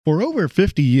For over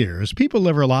 50 years, people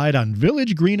have relied on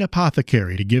Village Green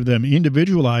Apothecary to give them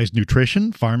individualized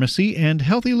nutrition, pharmacy, and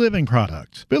healthy living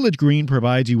products. Village Green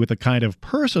provides you with the kind of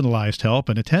personalized help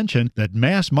and attention that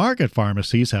mass market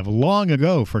pharmacies have long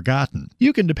ago forgotten.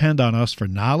 You can depend on us for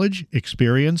knowledge,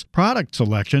 experience, product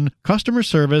selection, customer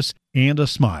service, and a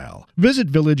smile. Visit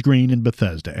Village Green in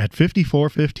Bethesda at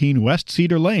 5415 West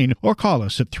Cedar Lane or call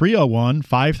us at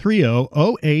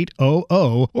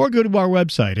 301-530-0800 or go to our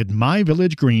website at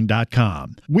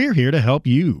myvillagegreen.com. We're here to help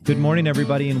you. Good morning,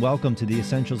 everybody, and welcome to the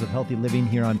Essentials of Healthy Living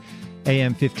here on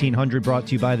AM 1500, brought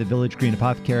to you by the Village Green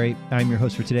Apothecary. I'm your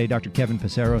host for today, Dr. Kevin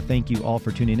Passero. Thank you all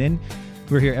for tuning in.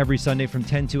 We're here every Sunday from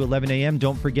 10 to 11 a.m.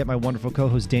 Don't forget my wonderful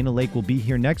co-host Dana Lake will be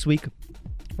here next week,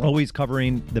 always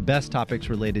covering the best topics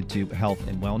related to health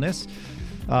and wellness.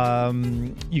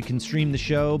 You can stream the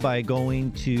show by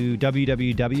going to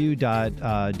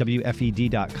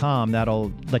www.wfed.com.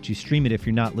 That'll let you stream it if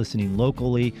you're not listening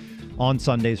locally on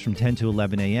Sundays from 10 to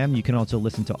 11 a.m. You can also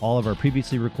listen to all of our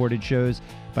previously recorded shows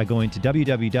by going to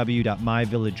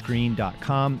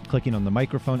www.myvillagegreen.com, clicking on the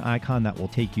microphone icon. That will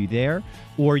take you there.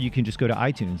 Or you can just go to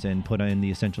iTunes and put in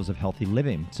the Essentials of Healthy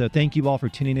Living. So thank you all for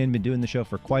tuning in. Been doing the show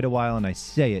for quite a while, and I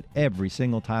say it every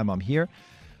single time I'm here.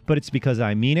 But it's because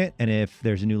I mean it. And if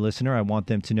there's a new listener, I want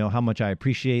them to know how much I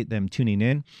appreciate them tuning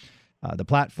in. The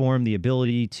platform, the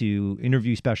ability to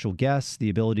interview special guests, the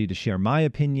ability to share my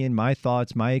opinion, my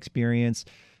thoughts, my experience.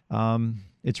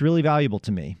 It's really valuable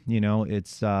to me. You know,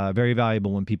 it's very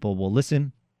valuable when people will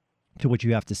listen to what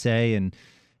you have to say and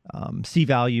see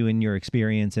value in your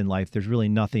experience in life. There's really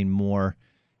nothing more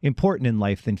important in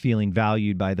life than feeling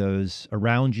valued by those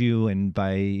around you and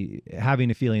by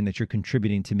having a feeling that you're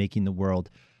contributing to making the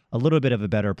world a little bit of a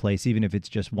better place, even if it's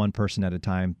just one person at a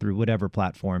time through whatever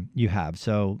platform you have.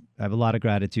 So I have a lot of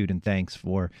gratitude and thanks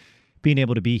for being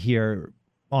able to be here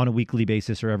on a weekly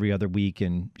basis or every other week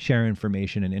and share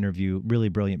information and interview really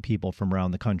brilliant people from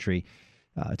around the country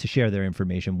to share their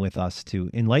information with us to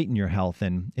enlighten your health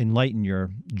and enlighten your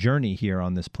journey here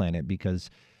on this planet, because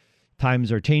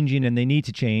times are changing and they need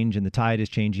to change, and the tide is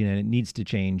changing and it needs to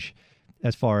change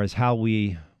as far as how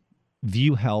we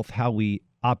view health, how we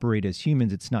operate as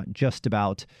humans. It's not just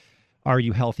about, are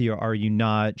you healthy or are you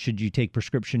not? Should you take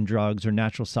prescription drugs or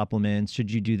natural supplements?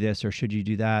 Should you do this or should you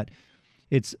do that?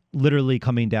 It's literally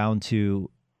coming down to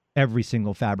every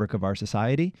single fabric of our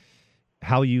society,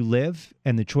 how you live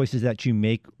and the choices that you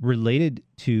make related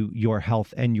to your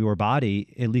health and your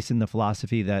body, at least in the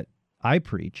philosophy that I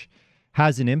preach,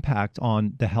 has an impact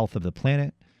on the health of the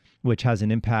planet, which has an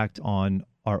impact on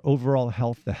our overall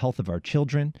health, the health of our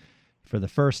children. For the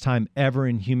first time ever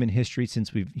in human history,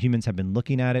 since humans have been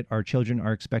looking at it, our children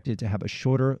are expected to have a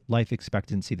shorter life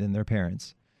expectancy than their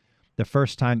parents. The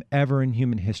first time ever in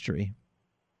human history.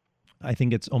 I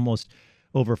think it's almost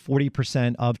over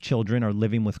 40% of children are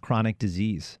living with chronic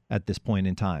disease at this point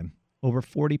in time. Over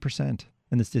 40%.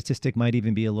 And the statistic might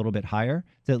even be a little bit higher.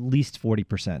 It's at least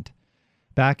 40%.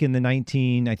 Back in the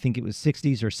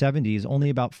 60s or 70s, only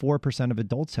about 4% of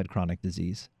adults had chronic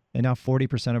disease. And now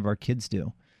 40% of our kids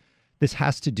do. This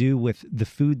has to do with the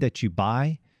food that you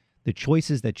buy, the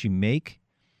choices that you make,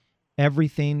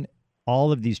 everything,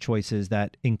 all of these choices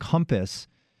that encompass,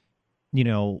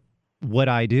 what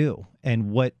I do and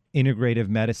what integrative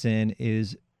medicine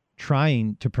is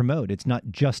trying to promote. It's not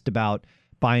just about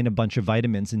buying a bunch of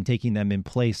vitamins and taking them in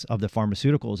place of the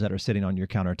pharmaceuticals that are sitting on your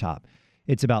countertop.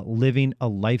 It's about living a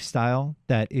lifestyle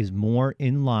that is more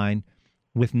in line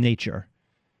with nature,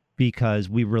 because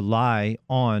we rely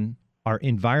on our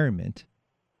environment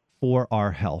for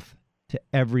our health to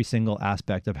every single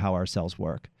aspect of how our cells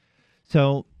work.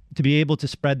 So to be able to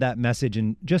spread that message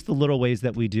in just the little ways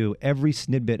that we do, every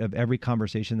snippet of every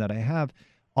conversation that I have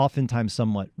oftentimes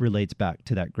somewhat relates back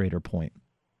to that greater point.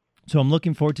 So I'm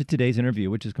looking forward to today's interview,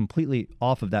 which is completely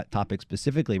off of that topic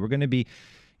specifically. We're going to be,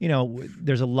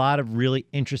 there's a lot of really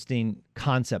interesting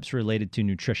concepts related to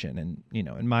nutrition. And,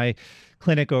 in my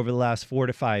clinic over the last 4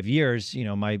 to 5 years,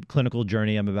 my clinical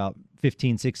journey, I'm about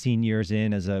 15, 16 years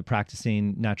in as a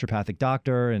practicing naturopathic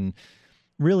doctor. And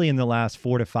really in the last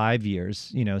 4 to 5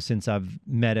 years, since I've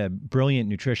met a brilliant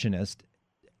nutritionist,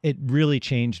 it really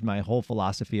changed my whole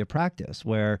philosophy of practice,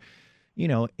 where,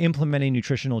 implementing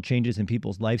nutritional changes in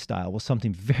people's lifestyle was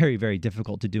something very, very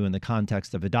difficult to do in the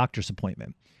context of a doctor's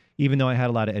appointment. Even though I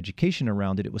had a lot of education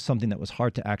around it, it was something that was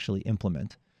hard to actually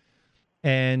implement.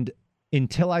 And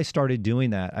until I started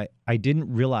doing that, I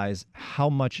didn't realize how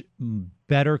much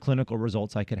better clinical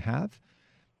results I could have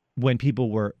when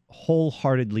people were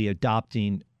wholeheartedly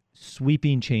adopting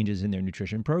sweeping changes in their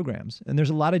nutrition programs. And there's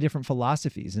a lot of different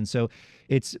philosophies. And so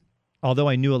although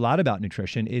I knew a lot about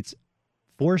nutrition, it's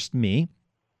forced me,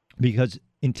 because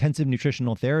intensive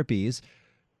nutritional therapies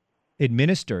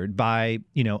administered by,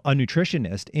 a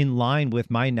nutritionist in line with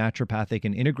my naturopathic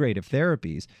and integrative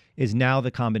therapies is now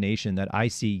the combination that I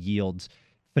see yields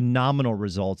phenomenal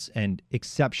results and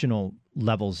exceptional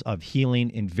levels of healing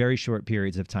in very short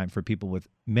periods of time for people with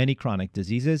many chronic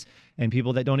diseases and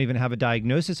people that don't even have a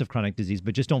diagnosis of chronic disease,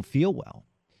 but just don't feel well.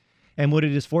 And what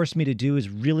it has forced me to do is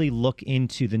really look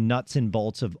into the nuts and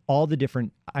bolts of all the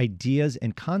different ideas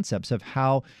and concepts of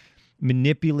how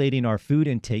manipulating our food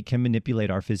intake can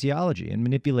manipulate our physiology. And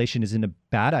manipulation isn't a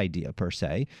bad idea per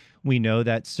se. We know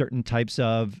that certain types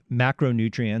of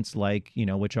macronutrients, like,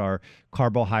 which are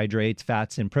carbohydrates,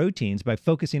 fats, and proteins, by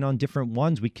focusing on different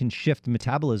ones, we can shift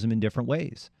metabolism in different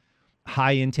ways.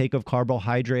 High intake of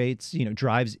carbohydrates,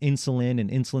 drives insulin and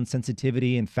insulin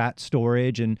sensitivity and fat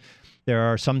storage. And there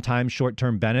are sometimes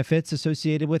short-term benefits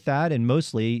associated with that, and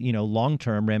mostly,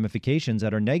 long-term ramifications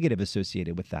that are negative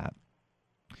associated with that.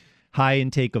 High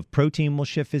intake of protein will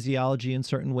shift physiology in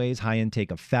certain ways. High intake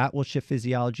of fat will shift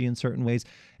physiology in certain ways.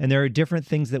 And there are different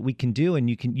things that we can do, and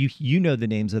you know the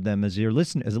names of them as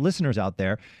listeners out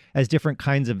there, as different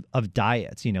kinds of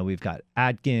diets. We've got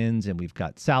Atkins, and we've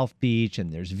got South Beach,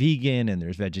 and there's vegan, and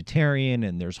there's vegetarian,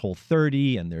 and there's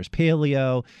Whole30, and there's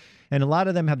paleo. And a lot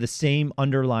of them have the same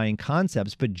underlying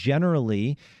concepts, but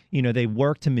generally, they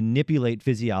work to manipulate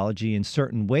physiology in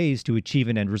certain ways to achieve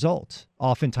an end result.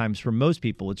 Oftentimes, for most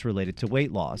people, it's related to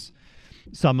weight loss.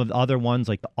 Some of the other ones,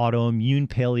 like the autoimmune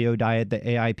paleo diet, the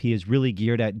AIP, is really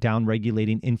geared at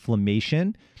downregulating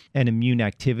inflammation and immune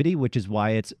activity, which is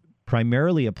why it's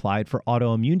primarily applied for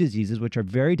autoimmune diseases, which are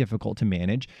very difficult to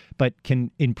manage, but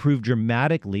can improve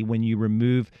dramatically when you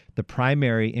remove the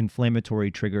primary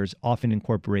inflammatory triggers often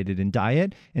incorporated in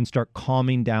diet and start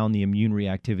calming down the immune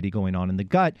reactivity going on in the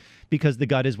gut, because the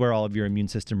gut is where all of your immune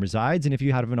system resides. And if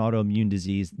you have an autoimmune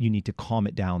disease, you need to calm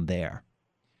it down there.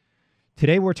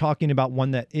 Today, we're talking about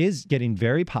one that is getting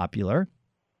very popular,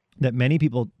 that many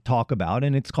people talk about,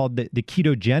 and it's called the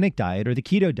ketogenic diet, or the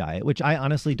keto diet, which I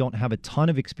honestly don't have a ton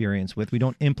of experience with. We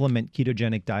don't implement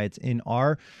ketogenic diets in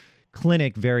our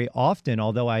clinic very often,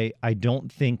 although I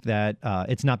don't think that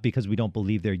it's not because we don't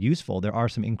believe they're useful. There are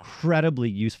some incredibly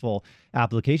useful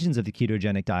applications of the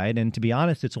ketogenic diet, and to be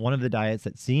honest, it's one of the diets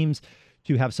that seems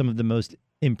to have some of the most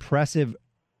impressive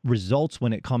results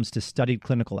when it comes to studied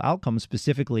clinical outcomes,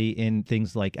 specifically in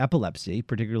things like epilepsy,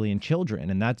 particularly in children.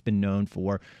 And that's been known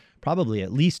for probably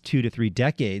at least 2 to 3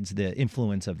 decades, the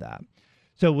influence of that.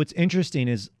 So what's interesting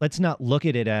is, let's not look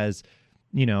at it as,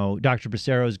 Dr.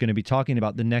 Passero is going to be talking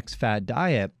about the next fad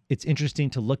diet. It's interesting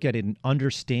to look at it and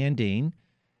understanding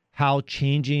how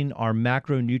changing our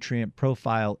macronutrient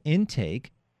profile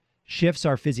intake shifts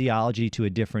our physiology to a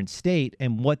different state,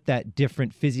 and what that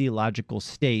different physiological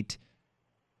state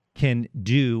can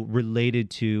do related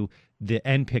to the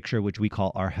end picture, which we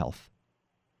call our health.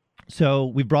 So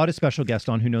we brought a special guest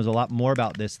on who knows a lot more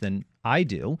about this than I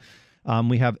do.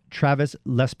 We have Travis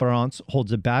Lesperance,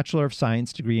 holds a Bachelor of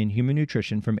Science degree in Human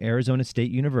Nutrition from Arizona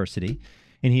State University,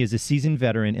 and he is a seasoned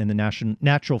veteran in the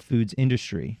natural foods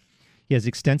industry. He has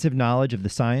extensive knowledge of the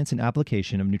science and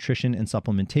application of nutrition and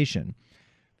supplementation.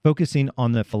 Focusing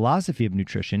on the philosophy of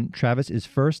nutrition, Travis is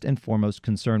first and foremost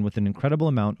concerned with an incredible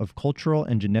amount of cultural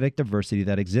and genetic diversity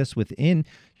that exists within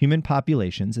human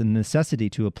populations and the necessity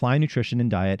to apply nutrition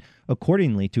and diet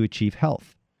accordingly to achieve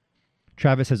health.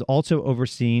 Travis has also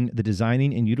overseen the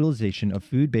designing and utilization of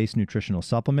food-based nutritional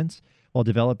supplements while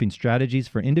developing strategies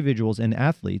for individuals and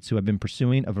athletes who have been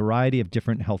pursuing a variety of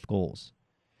different health goals.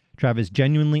 Travis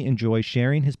genuinely enjoys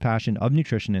sharing his passion of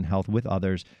nutrition and health with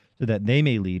others so that they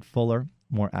may lead fuller,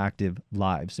 more active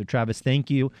lives. So Travis, thank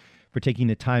you for taking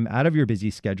the time out of your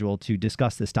busy schedule to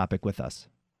discuss this topic with us.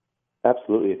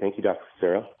 Absolutely. Thank you, Dr.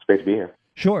 Passero. It's great to be here.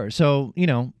 Sure. So,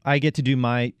 I get to do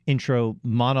my intro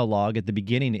monologue at the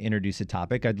beginning to introduce a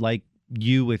topic. I'd like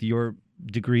you, with your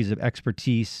degrees of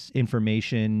expertise,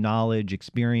 information, knowledge,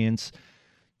 experience,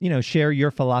 share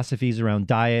your philosophies around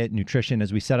diet, nutrition,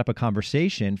 as we set up a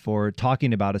conversation for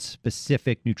talking about a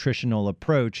specific nutritional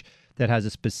approach that has a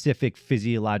specific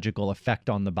physiological effect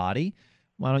on the body.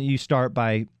 Why don't you start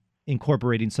by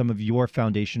incorporating some of your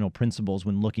foundational principles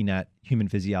when looking at human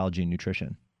physiology and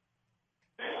nutrition?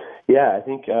 Yeah, I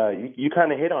think you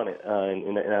kind of hit on it,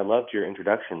 and I loved your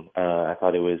introduction. I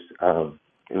thought it was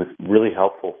really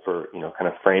helpful for kind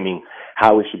of framing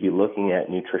how we should be looking at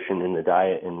nutrition in the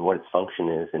diet and what its function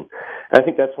is. And I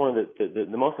think that's one of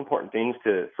the most important things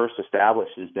to first establish,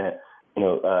 is that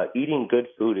eating good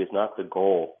food is not the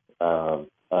goal of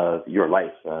your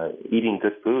life. Eating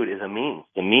good food is a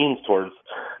means towards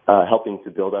helping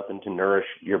to build up and to nourish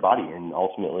your body, and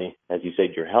ultimately, as you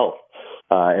said, your health.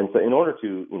 And so in order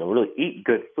to, really eat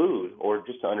good food, or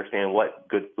just to understand what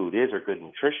good food is or good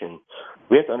nutrition,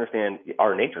 we have to understand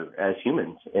our nature as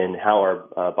humans and how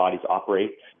our bodies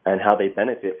operate and how they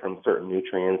benefit from certain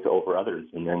nutrients over others,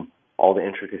 and then all the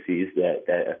intricacies that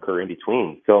occur in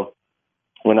between. So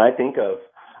when I think of,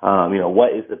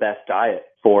 what is the best diet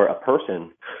for a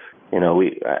person,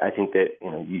 I think that,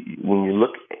 when you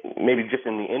look maybe just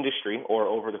in the industry or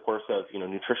over the course of,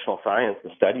 nutritional science,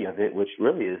 the study of it, which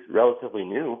really is relatively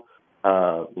new,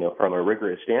 from a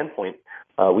rigorous standpoint,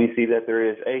 we see that there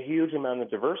is a huge amount of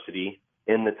diversity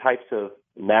in the types of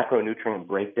macronutrient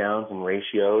breakdowns and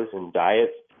ratios and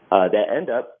diets that end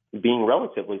up being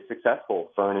relatively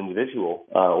successful for an individual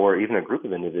or even a group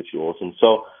of individuals. And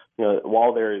so,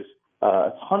 while there's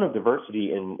a ton of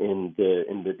diversity in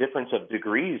the difference of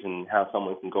degrees in how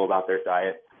someone can go about their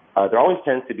diet, there always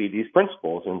tends to be these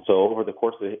principles. And so over the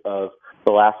course of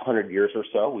the last 100 years or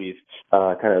so, we've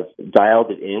kind of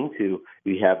dialed it into,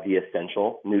 we have the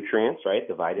essential nutrients, right?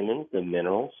 The vitamins, the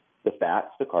minerals, the fats,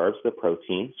 the carbs, the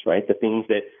proteins, right? The things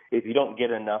that if you don't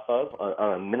get enough of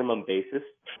on a minimum basis,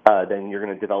 then you're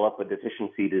going to develop a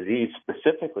deficiency disease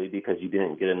specifically because you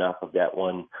didn't get enough of that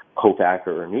one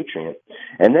cofactor or nutrient.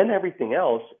 And then everything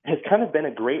else has kind of been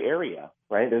a gray area,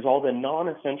 right? There's all the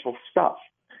non-essential stuff.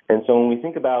 And so when we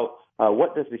think about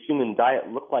what does the human diet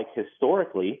look like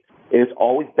historically, it's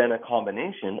always been a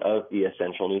combination of the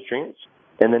essential nutrients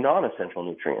and the non-essential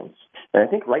nutrients. And I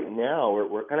think right now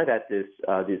we're kind of at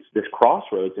this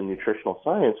crossroads in nutritional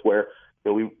science where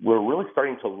we're really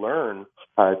starting to learn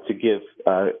to give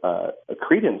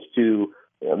credence to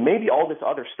maybe all this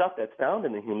other stuff that's found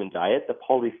in the human diet, the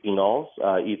polyphenols,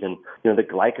 even the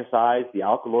glycosides, the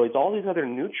alkaloids, all these other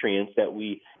nutrients that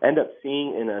we end up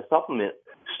seeing in a supplement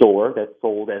store that's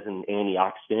sold as an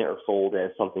antioxidant or sold as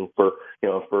something for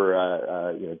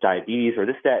diabetes or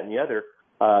this, that, and the other.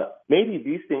 Maybe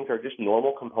these things are just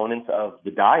normal components of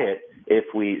the diet if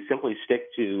we simply stick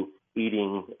to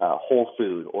eating whole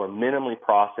food or minimally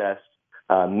processed,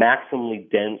 maximally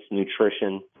dense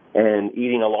nutrition, and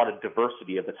eating a lot of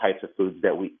diversity of the types of foods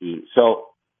that we eat. So,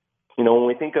 when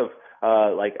we think of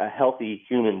like a healthy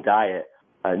human diet,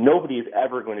 nobody is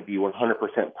ever going to be 100%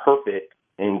 perfect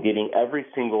in getting every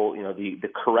single, the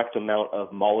correct amount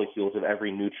of molecules of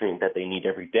every nutrient that they need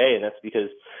every day. And that's because,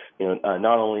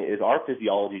 not only is our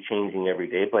physiology changing every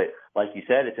day, but like you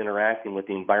said, it's interacting with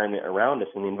the environment around us.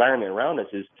 And the environment around us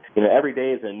is, every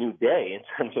day is a new day in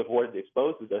terms of what it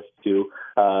exposes us to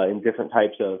in different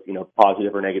types of,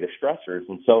 positive or negative stressors.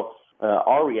 And so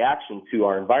our reaction to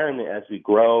our environment as we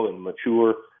grow and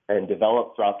mature and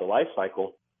develop throughout the life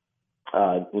cycle,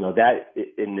 that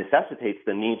it necessitates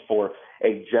the need for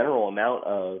a general amount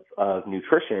of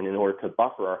nutrition in order to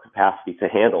buffer our capacity to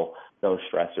handle those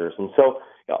stressors. And so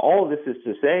all of this is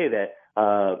to say that,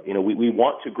 we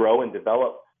want to grow and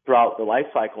develop throughout the life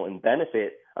cycle and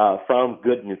benefit from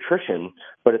good nutrition.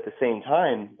 But at the same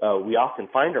time, we often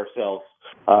find ourselves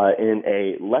in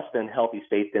a less than healthy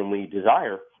state than we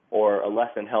desire, or a less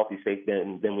than healthy state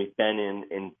than we've been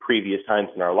in previous times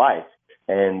in our life.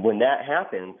 And when that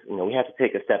happens, we have to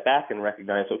take a step back and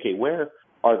recognize, okay, where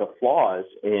are the flaws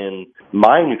in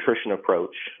my nutrition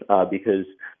approach? Because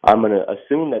I'm going to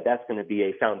assume that that's going to be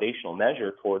a foundational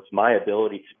measure towards my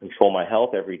ability to control my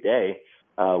health every day.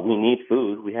 We need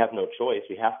food. We have no choice.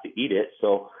 We have to eat it.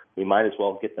 So we might as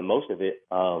well get the most of it,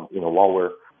 while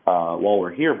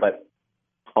we're here. But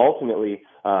ultimately,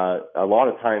 a lot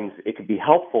of times it could be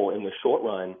helpful in the short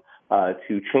run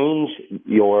to change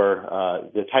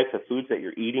the types of foods that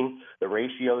you're eating, the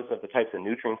ratios of the types of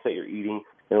nutrients that you're eating,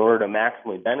 in order to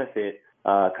maximally benefit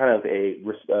kind of a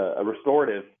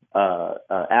restorative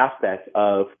aspect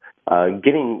of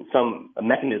getting some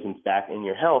mechanisms back in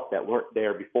your health that weren't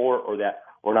there before or that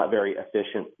were not very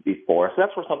efficient before. So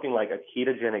that's where something like a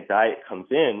ketogenic diet comes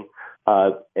in.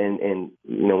 And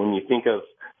when you think of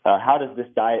how does this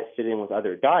diet fit in with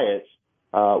other diets,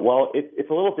 well, it's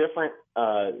a little different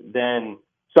than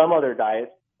some other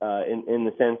diets in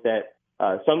the sense that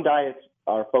some diets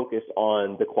are focused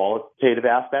on the qualitative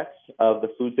aspects of the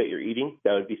foods that you're eating.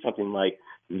 That would be something like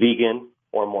vegan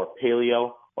or more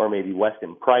paleo or maybe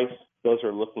Weston Price. Those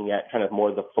are looking at kind of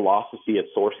more the philosophy of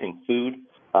sourcing food,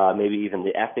 maybe even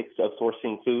the ethics of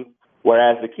sourcing food.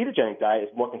 Whereas the ketogenic diet is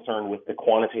more concerned with the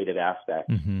quantitative aspect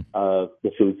of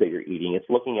the foods that you're eating. It's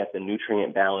looking at the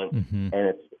nutrient balance, and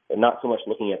it's not so much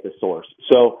looking at the source.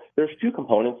 So there's two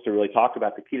components to really talk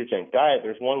about the ketogenic diet.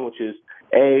 There's one which is,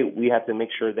 we have to make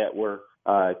sure that we're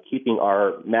keeping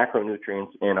our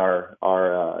macronutrients and our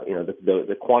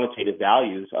the quantitative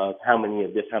values of how many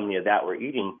of this, how many of that we're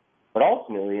eating. But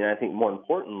ultimately, and I think more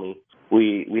importantly,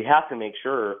 we have to make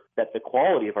sure that the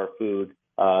quality of our food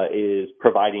is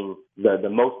providing the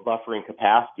most buffering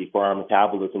capacity for our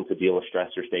metabolism to deal with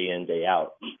stressors day in, day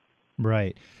out.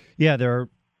 Right. Yeah,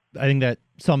 I think that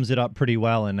sums it up pretty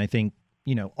well. And I think,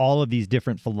 all of these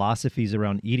different philosophies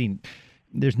around eating,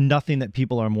 there's nothing that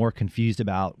people are more confused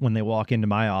about when they walk into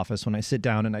my office. When I sit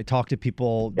down and I talk to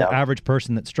people, the average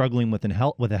person that's struggling with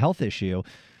a health issue,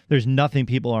 there's nothing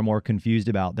people are more confused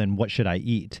about than what should I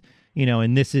eat?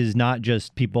 And this is not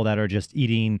just people that are just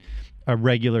eating a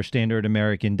regular standard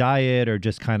American diet or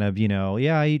just kind of,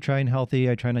 I eat trying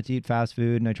healthy. I try not to eat fast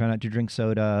food and I try not to drink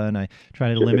soda and I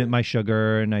try to limit my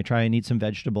sugar and I try and eat some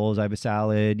vegetables. I have a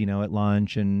salad, at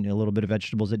lunch and a little bit of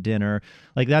vegetables at dinner.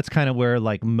 Like that's kind of where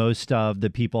like most of the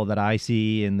people that I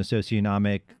see in the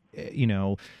socioeconomic,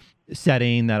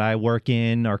 setting that I work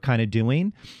in are kind of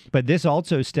doing. But this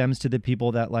also stems to the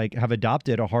people that like have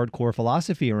adopted a hardcore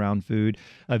philosophy around food,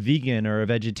 a vegan or a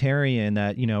vegetarian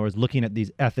that, is looking at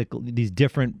these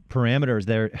different parameters,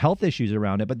 their health issues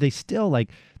around it, but they still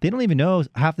they don't even know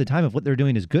half the time if what they're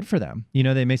doing is good for them.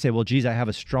 They may say, well, geez, I have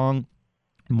a strong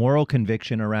moral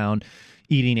conviction around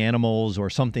eating animals or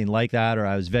something like that, or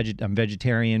I'm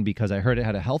vegetarian because I heard it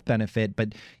had a health benefit,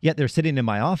 but yet they're sitting in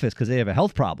my office because they have a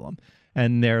health problem.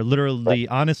 And they're literally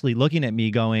honestly looking at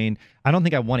me going, I don't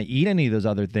think I want to eat any of those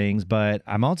other things, but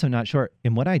I'm also not sure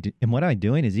in what I'm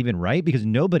doing is even right, because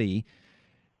nobody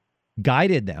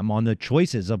guided them on the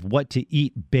choices of what to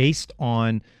eat based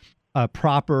on a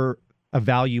proper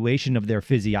evaluation of their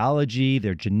physiology,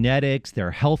 their genetics,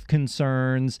 their health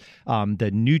concerns, the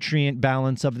nutrient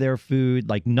balance of their food.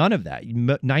 Like none of that.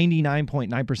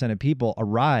 99.9% of people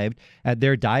arrived at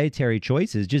their dietary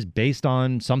choices just based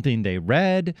on something they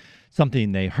read,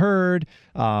 something they heard,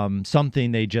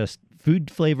 something food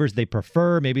flavors they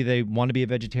prefer. Maybe they want to be a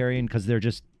vegetarian because they're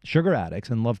just sugar addicts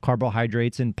and love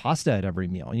carbohydrates and pasta at every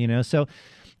meal, So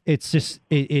it's just,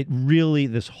 it really,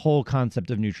 this whole concept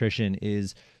of nutrition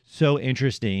is so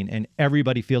interesting, and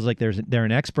everybody feels like they're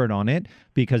an expert on it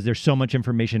because there's so much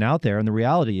information out there. And the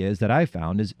reality is that I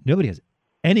found is nobody has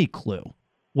any clue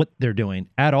what they're doing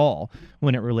at all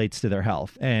when it relates to their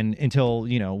health. And until,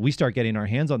 we start getting our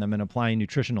hands on them and applying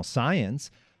nutritional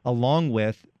science along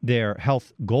with their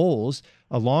health goals,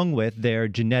 along with their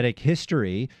genetic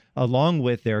history, along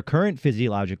with their current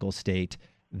physiological state,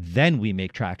 then we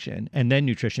make traction. And then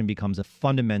nutrition becomes a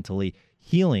fundamentally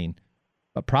healing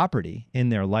a property in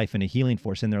their life and a healing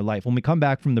force in their life. When we come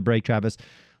back from the break, Travis,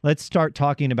 let's start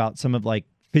talking about some of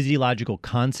physiological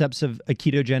concepts of a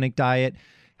ketogenic diet,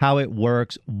 how it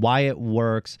works, why it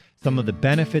works, some of the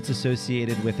benefits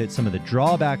associated with it, some of the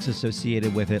drawbacks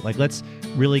associated with it. Let's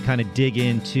really kind of dig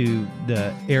into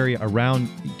the area around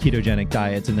ketogenic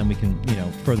diets, and then we can,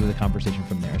 further the conversation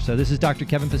from there. So this is Dr.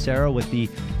 Kevin Passero with the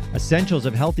Essentials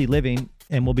of Healthy Living,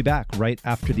 and we'll be back right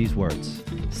after these words.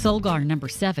 Solgar number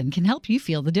 7 can help you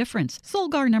feel the difference.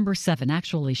 Solgar number 7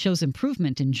 actually shows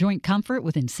improvement in joint comfort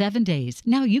within 7 days.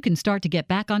 Now you can start to get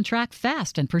back on track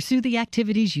fast and pursue the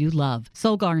activities you love.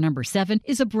 Solgar number 7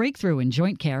 is a breakthrough in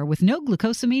joint care with no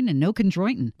glucosamine and no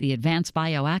chondroitin. The advanced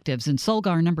bioactives in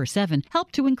Solgar number 7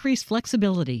 help to increase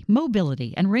flexibility,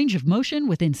 mobility, and range of motion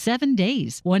within 7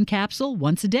 days. One capsule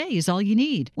once a day is all you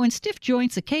need. When stiff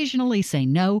joints occasionally say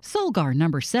no, Solgar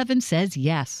number 7 says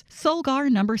yes.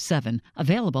 Solgar number 7,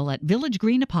 available at Village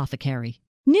Green Apothecary.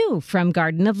 New from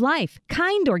Garden of Life,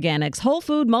 Kind Organics Whole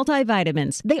Food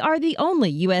Multivitamins. They are the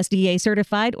only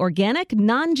USDA-certified, organic,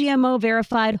 non-GMO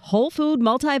verified whole food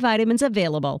multivitamins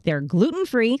available. They're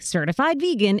gluten-free, certified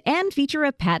vegan, and feature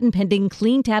a patent-pending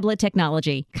clean tablet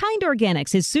technology. Kind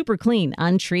Organics is super clean,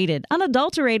 untreated,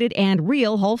 unadulterated, and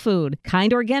real whole food.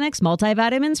 Kind Organics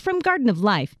multivitamins from Garden of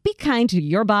Life. Be kind to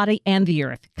your body and the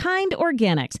earth. Kind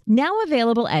Organics, now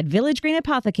available at Village Green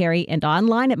Apothecary and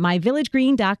online at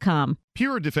myvillagegreen.com.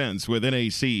 Pure Defense with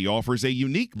NAC offers a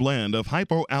unique blend of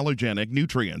hypoallergenic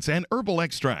nutrients and herbal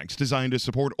extracts designed to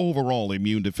support overall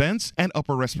immune defense and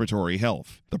upper respiratory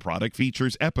health. The product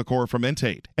features epicor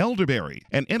fermentate, elderberry,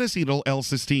 and N-acetyl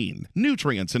L-cysteine,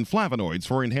 nutrients and flavonoids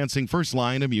for enhancing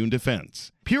first-line immune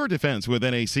defense. Pure Defense with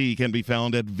NAC can be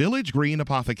found at Village Green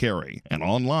Apothecary and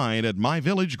online at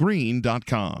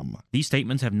myvillagegreen.com. These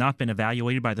statements have not been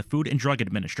evaluated by the Food and Drug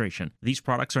Administration. These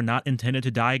products are not intended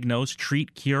to diagnose,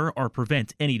 treat, cure, or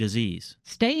prevent any disease.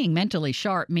 Staying mentally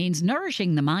sharp means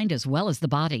nourishing the mind as well as the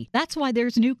body. That's why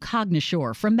there's new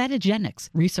Cognisure from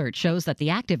Metagenics. Research shows that the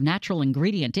active natural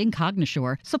ingredient in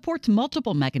Cognisure supports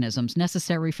multiple mechanisms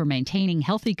necessary for maintaining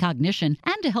healthy cognition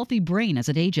and a healthy brain as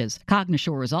it ages.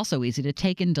 Cognisure is also easy to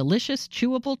take in delicious,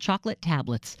 chewable chocolate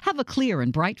tablets. Have a clear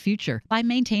and bright future by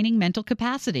maintaining mental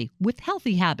capacity with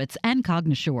healthy habits and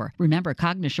Cognisure. Remember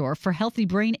Cognisure for healthy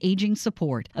brain aging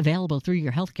support. Available through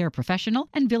your healthcare professional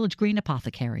and Village Green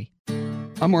Apothecary.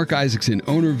 I'm Mark Isaacson,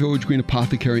 owner of Village Green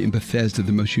Apothecary in Bethesda,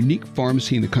 the most unique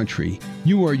pharmacy in the country.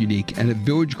 You are unique, and at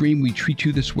Village Green, we treat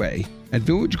you this way. At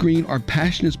Village Green, our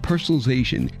passion is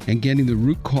personalization and getting the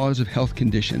root cause of health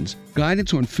conditions.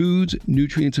 Guidance on foods,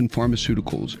 nutrients, and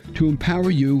pharmaceuticals to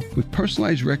empower you with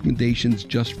personalized recommendations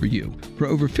just for you. For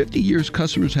over 50 years,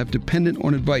 customers have depended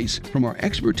on advice from our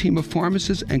expert team of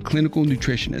pharmacists and clinical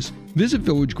nutritionists. Visit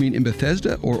Village Green in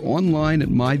Bethesda or online at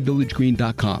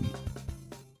myvillagegreen.com.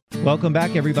 Welcome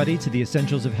back, everybody, to the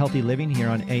Essentials of Healthy Living here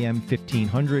on AM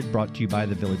 1500, brought to you by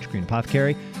the Village Green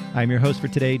Apothecary. I'm your host for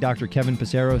today, Dr. Kevin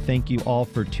Passero. Thank you all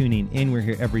for tuning in. We're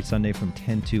here every Sunday from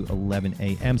 10 to 11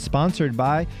 a.m., sponsored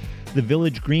by the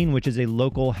Village Green, which is a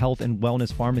local health and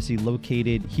wellness pharmacy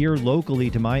located here locally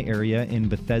to my area in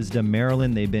Bethesda,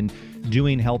 Maryland. They've been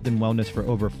doing health and wellness for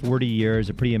over 40 years,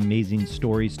 a pretty amazing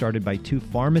story started by two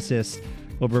pharmacists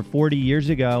over 40 years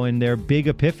ago, and their big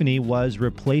epiphany was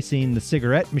replacing the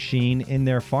cigarette machine in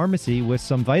their pharmacy with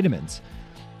some vitamins.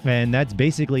 And that's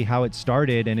basically how it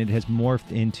started, and it has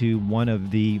morphed into one of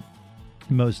the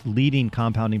most leading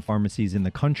compounding pharmacies in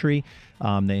the country.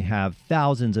 They have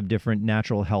thousands of different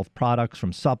natural health products,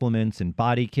 from supplements and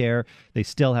body care. They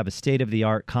still have a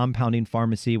state-of-the-art compounding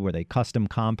pharmacy where they custom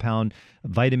compound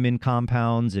vitamin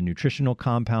compounds and nutritional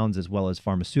compounds, as well as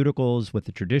pharmaceuticals with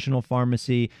the traditional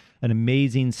pharmacy. An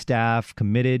amazing staff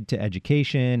committed to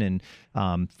education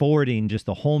and forwarding just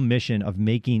the whole mission of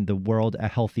making the world a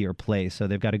healthier place. So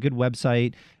they've got a good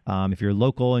website. If you're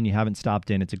local and you haven't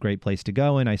stopped in, it's a great place to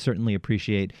go. And I certainly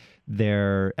appreciate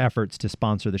their efforts to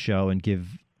sponsor the show and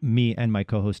give me and my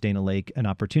co-host Dana Lake an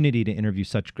opportunity to interview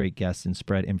such great guests and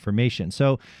spread information.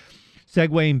 So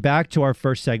segueing back to our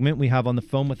first segment, we have on the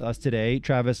phone with us today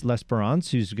Travis Lesperance,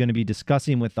 who's going to be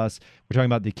discussing with us, we're talking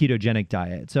about the ketogenic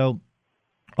diet. So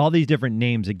all these different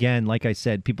names, again, like I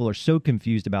said, people are so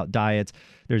confused about diets.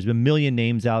 There's a million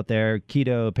names out there: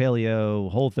 keto,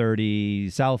 paleo,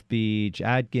 Whole30, South Beach,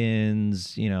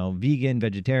 Atkins, vegan,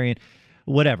 vegetarian,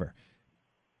 whatever.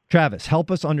 Travis, help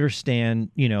us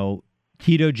understand,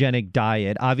 ketogenic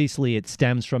diet. Obviously, it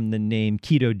stems from the name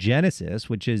ketogenesis,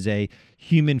 which is a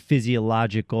human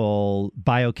physiological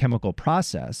biochemical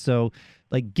process. So,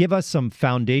 give us some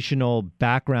foundational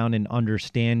background and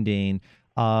understanding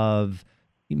of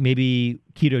maybe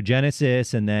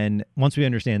ketogenesis, and then once we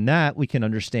understand that, we can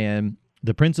understand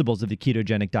the principles of the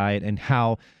ketogenic diet and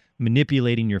how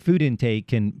manipulating your food intake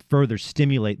can further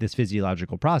stimulate this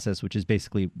physiological process, which is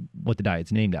basically what the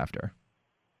diet's named after.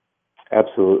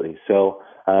 Absolutely. So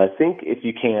think, if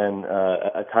you can,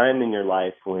 a time in your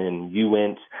life when you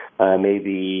went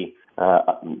maybe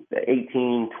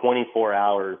 18, 24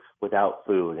 hours without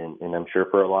food. And I'm sure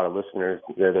for a lot of listeners,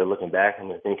 they're looking back and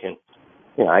they're thinking,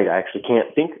 I actually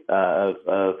can't think of.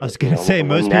 I was going to say,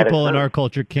 most people in our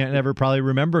culture can't ever probably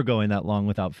remember going that long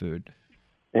without food.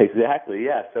 Exactly.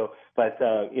 Yeah. So, but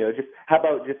just how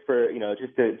about just for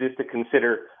just to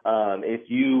consider, if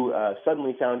you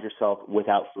suddenly found yourself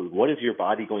without food, what is your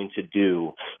body going to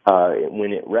do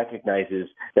when it recognizes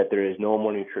that there is no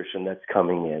more nutrition that's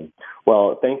coming in?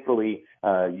 Well, thankfully,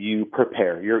 you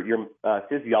prepare. Your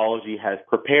physiology has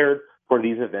prepared for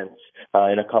these events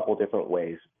in a couple different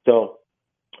ways. So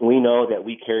we know that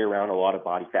we carry around a lot of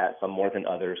body fat, some more than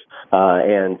others,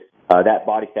 and that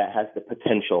body fat has the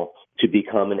potential to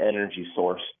become an energy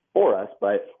source for us.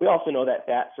 But we also know that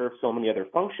fat serves so many other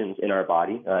functions in our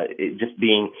body. It just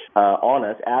being on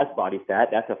us as body fat,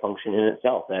 that's a function in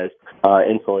itself, as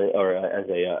insulin, or as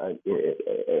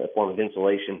a form of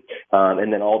insulation,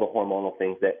 and then all the hormonal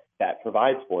things that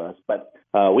provides for us. But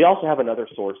we also have another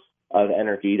source of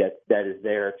energy that is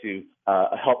there to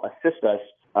help assist us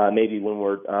maybe when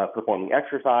we're performing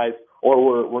exercise,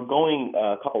 or we're going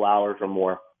a couple hours or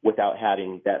more without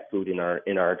having that food in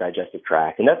our digestive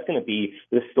tract. And that's going to be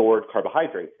the stored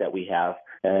carbohydrates that we have,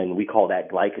 and we call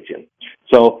that glycogen.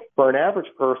 So for an average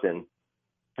person,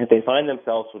 if they find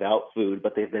themselves without food,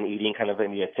 but they've been eating kind of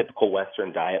maybe a typical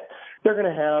Western diet, they're going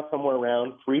to have somewhere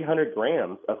around 300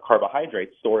 grams of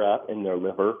carbohydrates stored up in their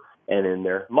liver and in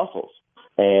their muscles.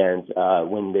 And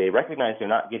when they recognize they're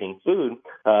not getting food,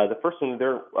 the first thing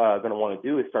they're going to want to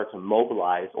do is start to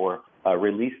mobilize or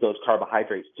release those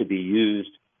carbohydrates to be used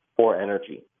for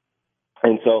energy.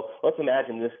 And so let's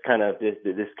imagine this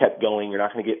kept going. You're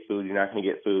not going to get food.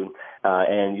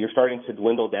 And you're starting to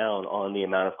dwindle down on the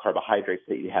amount of carbohydrates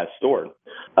that you have stored.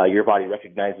 Your body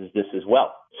recognizes this as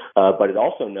well. But it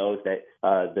also knows that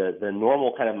the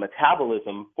normal kind of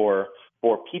metabolism for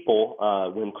for people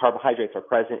when carbohydrates are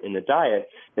present in the diet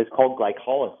is called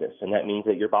glycolysis, and that means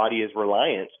that your body is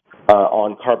reliant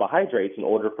on carbohydrates in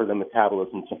order for the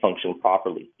metabolism to function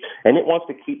properly. And it wants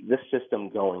to keep this system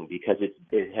going because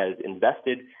it has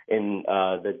invested in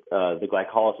the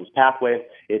glycolysis pathway.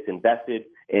 It's invested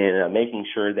in making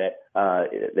sure that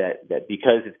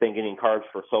because it's been getting carbs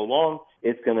for so long,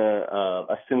 it's going to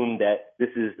assume that this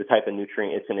is the type of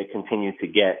nutrient it's going to continue to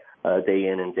get day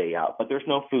in and day out. But there's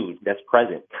no food that's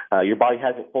present. Your body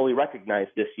hasn't fully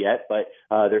recognized this yet, but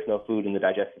there's no food in the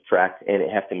digestive tract, and it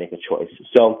has to make a choice.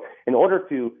 So in order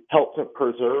to help to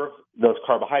preserve those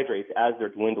carbohydrates as they're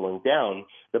dwindling down,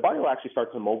 the body will actually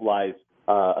start to mobilize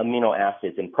amino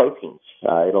acids and proteins.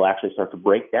 It'll actually start to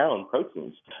break down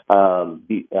proteins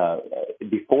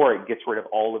before it gets rid of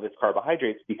all of its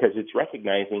carbohydrates, because it's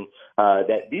recognizing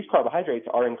that these carbohydrates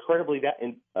are incredibly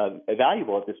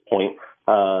valuable at this point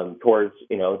towards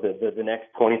the next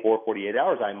 24, 48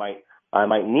 hours. I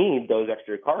might need those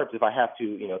extra carbs if I have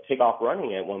to, take off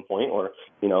running at one point, or,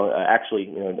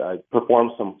 actually,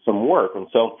 perform some work. And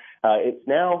so it's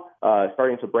now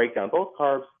starting to break down both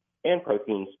carbs and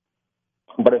proteins.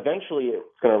 But eventually it's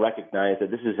going to recognize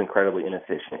that this is incredibly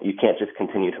inefficient. You can't just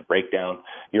continue to break down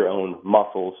your own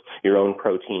muscles, your own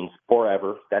proteins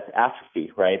forever. That's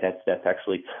atrophy, right? That's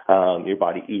actually your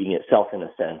body eating itself in a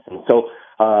sense. And so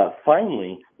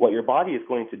finally, what your body is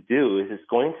going to do is it's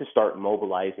going to start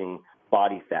mobilizing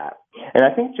body fat. And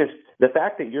I think just the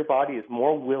fact that your body is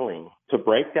more willing to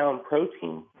break down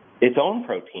protein, its own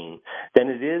protein, than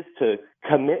it is to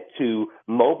commit to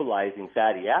mobilizing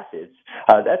fatty acids,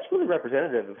 that's really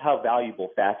representative of how valuable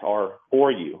fats are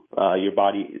for you. Your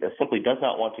body simply does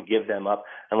not want to give them up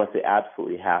unless it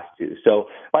absolutely has to. So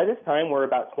by this time, we're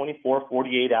about 24,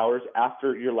 48 hours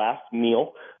after your last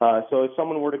meal. So if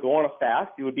someone were to go on a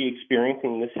fast, you would be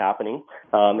experiencing this happening.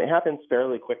 It happens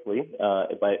fairly quickly,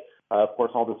 but of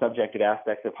course, all the subjective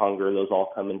aspects of hunger, those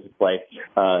all come into play,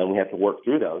 and we have to work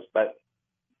through those. But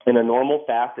in a normal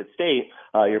fasted state,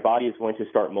 your body is going to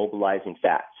start mobilizing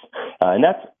fats. And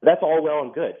that's all well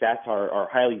and good. Fats are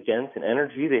highly dense in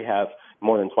energy. They have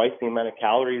more than twice the amount of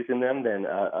calories in them than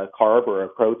a carb or a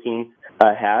protein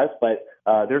has. But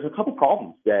there's a couple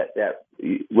problems that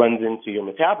runs into your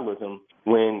metabolism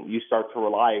when you start to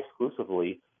rely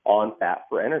exclusively on fat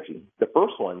for energy. The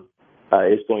first one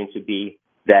is going to be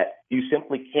that you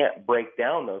simply can't break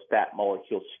down those fat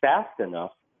molecules fast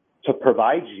enough to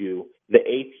provide you the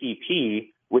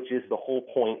ATP, which is the whole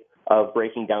point of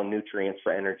breaking down nutrients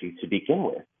for energy to begin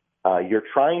with. You're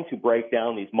trying to break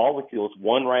down these molecules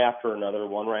one right after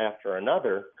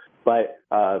another, but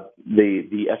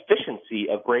the efficiency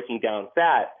of breaking down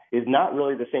fat is not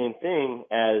really the same thing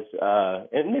as,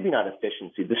 and maybe not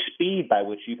efficiency, the speed by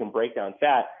which you can break down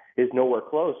fat is nowhere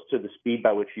close to the speed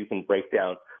by which you can break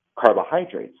down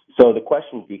carbohydrates. So the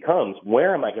question becomes,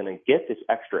 where am I going to get this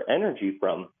extra energy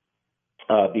from?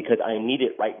 Because I need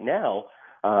it right now.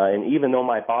 And even though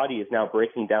my body is now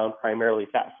breaking down primarily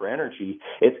fat for energy,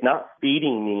 it's not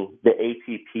feeding me the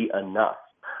ATP enough.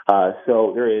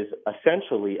 So there is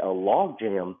essentially a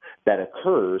logjam that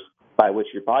occurs by which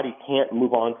your body can't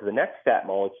move on to the next fat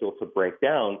molecule to break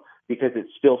down because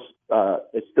it's still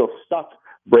stuck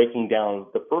breaking down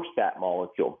the first fat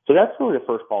molecule. So that's really the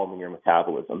first problem in your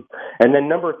metabolism. And then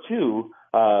number two,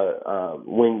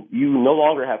 when you no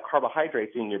longer have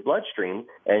carbohydrates in your bloodstream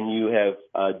and you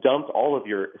have dumped all of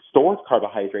your stored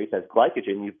carbohydrates as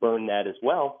glycogen, you've burned that as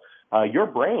well, your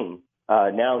brain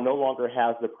now no longer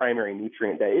has the primary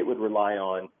nutrient that it would rely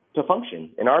on to function.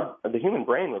 And the human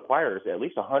brain requires at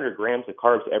least 100 grams of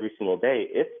carbs every single day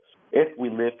if we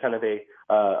live kind of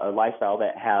a lifestyle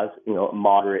that has a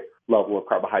moderate level of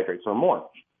carbohydrates or more.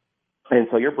 And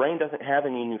so your brain doesn't have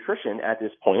any nutrition at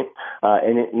this point,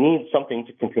 and it needs something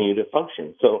to continue to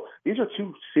function. So these are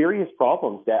two serious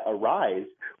problems that arise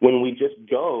when we just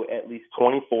go at least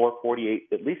 24, 48,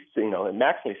 at least,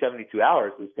 maximally 72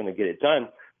 hours is going to get it done.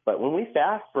 But when we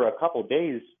fast for a couple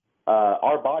days,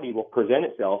 our body will present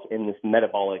itself in this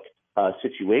metabolic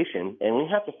situation, and we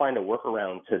have to find a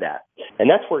workaround to that. And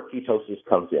that's where ketosis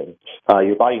comes in.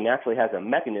 Your body naturally has a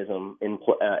mechanism in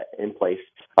place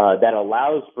that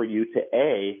allows for you to,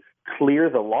 clear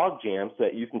the logjam so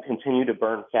that you can continue to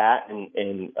burn fat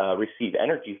and receive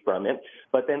energy from it,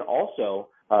 but then also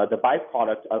the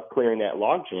byproduct of clearing that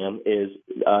logjam is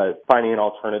finding an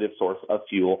alternative source of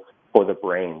fuel for the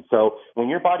brain. So when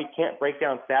your body can't break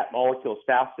down fat molecules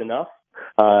fast enough,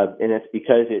 and it's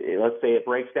because let's say it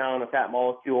breaks down a fat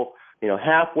molecule,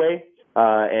 halfway,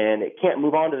 and it can't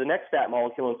move on to the next fat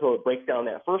molecule until it breaks down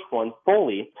that first one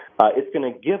fully, it's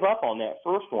going to give up on that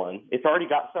first one. It's already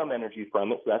got some energy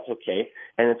from it, so that's okay,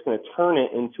 and it's going to turn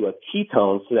it into a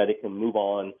ketone so that it can move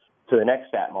on to the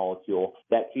next fat molecule.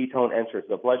 That ketone enters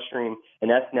the bloodstream, and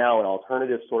that's now an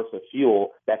alternative source of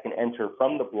fuel that can enter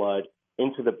from the blood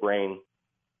into the brain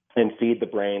and feed the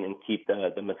brain and keep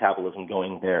the metabolism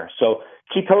going there. So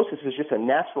ketosis is just a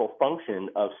natural function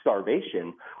of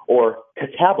starvation or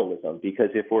catabolism, because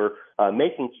if we're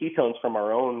making ketones from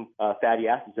our own fatty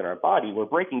acids in our body, we're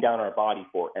breaking down our body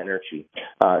for energy.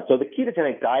 So the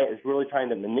ketogenic diet is really trying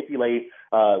to manipulate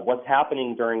what's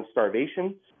happening during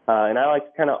starvation. And I like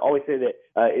to kind of always say that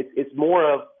it's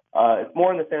more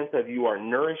in the sense of you are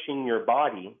nourishing your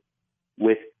body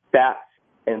with fats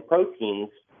and proteins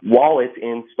while it's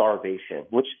in starvation,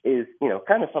 which is,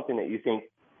 kind of something that you think,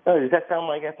 oh, does that sound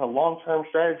like that's a long-term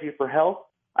strategy for health?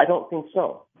 I don't think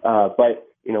so. But,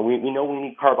 we know we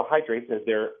need carbohydrates as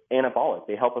they're anabolic.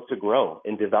 They help us to grow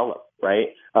and develop, right?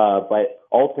 But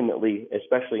ultimately,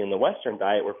 especially in the Western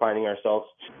diet, we're finding ourselves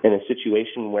in a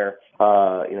situation where,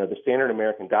 the standard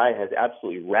American diet has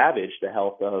absolutely ravaged the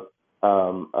health of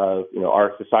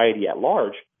our society at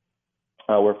large.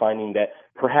 We're finding that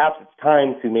perhaps it's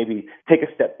time to maybe take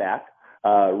a step back,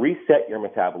 reset your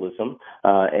metabolism,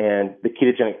 and the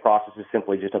ketogenic process is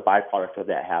simply just a byproduct of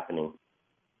that happening.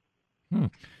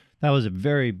 That was a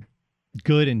very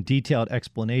good and detailed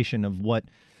explanation of what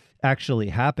actually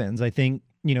happens. I think,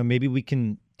 maybe we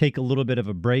can take a little bit of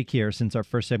a break here since our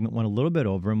first segment went a little bit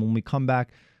over. And when we come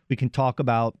back, we can talk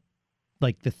about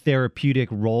like the therapeutic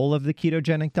role of the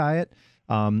ketogenic diet.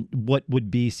 What would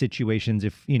be situations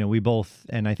if, we both,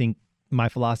 and I think my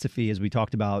philosophy, as we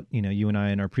talked about, you and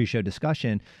I in our pre-show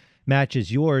discussion,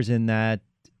 matches yours in that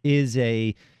is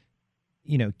a,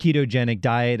 ketogenic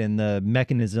diet and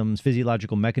the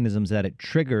physiological mechanisms that it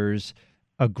triggers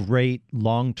a great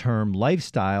long-term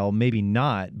lifestyle, maybe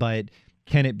not, but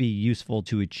can it be useful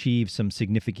to achieve some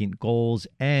significant goals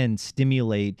and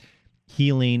stimulate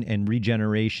healing and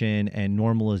regeneration and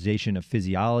normalization of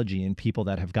physiology in people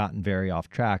that have gotten very off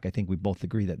track? I think we both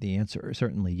agree that the answer is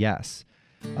certainly yes.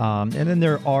 And then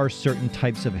there are certain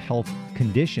types of health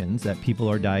conditions that people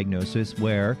are diagnosed with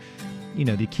where,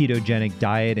 the ketogenic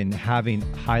diet and having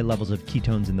high levels of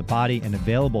ketones in the body and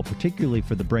available particularly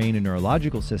for the brain and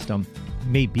neurological system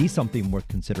may be something worth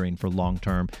considering for long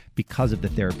term because of the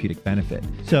therapeutic benefit.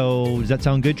 So does that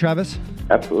sound good, Travis?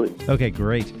 Absolutely. Okay,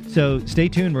 great. So stay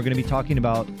tuned. We're going to be talking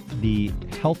about the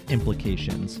health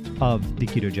implications of the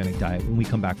ketogenic diet when we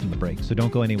come back from the break. So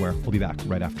don't go anywhere. We'll be back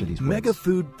right after these words. Mega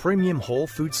Food Premium Whole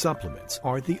Food Supplements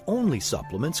are the only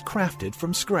supplements crafted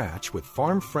from scratch with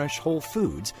farm fresh whole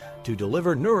foods to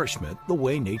deliver nourishment the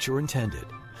way nature intended.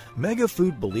 Mega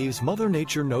Food believes Mother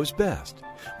Nature knows best.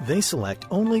 They select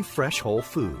only fresh whole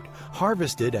food,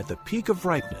 harvested at the peak of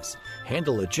ripeness,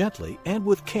 handle it gently and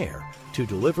with care to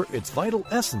deliver its vital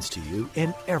essence to you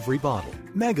in every bottle.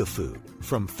 Mega Food,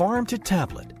 from farm to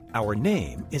tablet. Our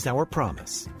name is our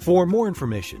promise. For more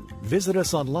information, visit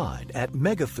us online at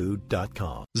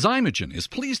megafood.com. Zymogen is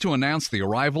pleased to announce the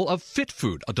arrival of Fit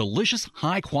Food, a delicious,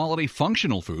 high-quality,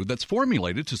 functional food that's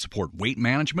formulated to support weight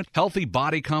management, healthy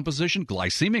body composition,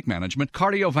 glycemic management,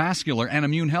 cardiovascular and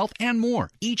immune health, and more.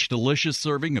 Each delicious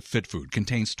serving of Fit Food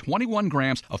contains 21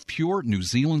 grams of pure New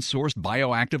Zealand-sourced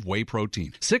bioactive whey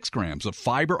protein, 6 grams of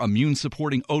fiber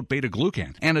immune-supporting oat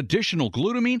beta-glucan, and additional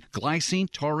glutamine, glycine,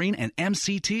 taurine, and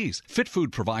MCT. Fit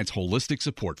Food provides holistic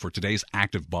support for today's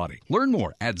active body. Learn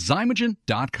more at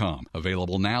Zymogen.com.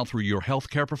 Available now through your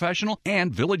healthcare professional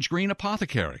and Village Green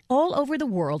Apothecary. All over the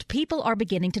world, people are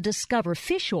beginning to discover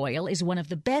fish oil is one of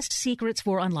the best secrets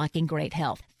for unlocking great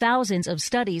health. Thousands of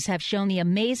studies have shown the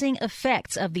amazing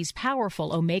effects of these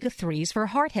powerful omega-3s for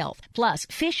heart health. Plus,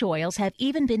 fish oils have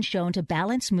even been shown to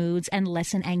balance moods and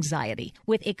lessen anxiety.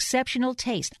 With exceptional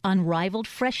taste, unrivaled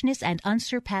freshness, and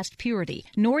unsurpassed purity,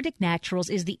 Nordic Naturals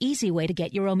is the easy way to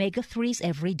get your omega-3s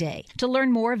every day. To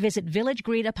learn more, visit Village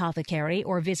Green Apothecary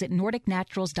or visit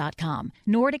NordicNaturals.com.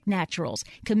 Nordic Naturals,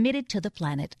 committed to the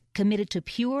planet, committed to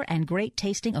pure and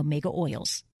great-tasting omega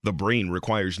oils. The brain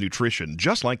requires nutrition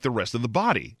just like the rest of the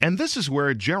body, and this is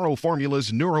where Jarrow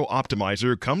Formula's Neuro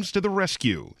Optimizer comes to the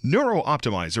rescue. Neuro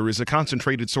Optimizer is a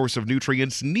concentrated source of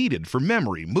nutrients needed for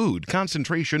memory, mood,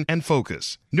 concentration, and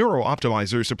focus. Neuro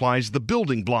Optimizer supplies the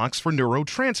building blocks for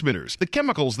neurotransmitters, the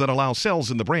chemicals that allow cells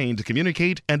in the brain to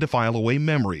communicate and to file away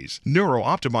memories. Neuro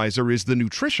Optimizer is the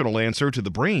nutritional answer to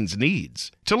the brain's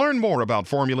needs. To learn more about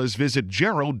formulas, visit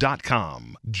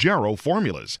Jarrow.com. Jarrow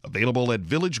Formulas, available at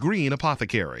Village Green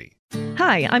Apothecary.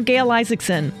 Hi, I'm Gail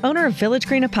Isaacson, owner of Village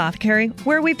Green Apothecary,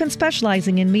 where we've been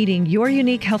specializing in meeting your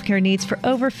unique healthcare needs for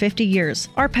over 50 years.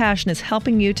 Our passion is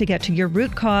helping you to get to your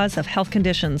root cause of health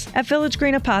conditions. At Village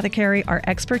Green Apothecary, our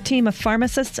expert team of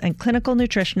pharmacists and clinical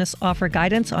nutritionists offer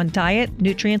guidance on diet,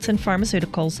 nutrients, and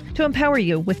pharmaceuticals to empower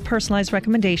you with personalized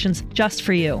recommendations just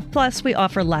for you. Plus, we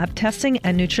offer lab testing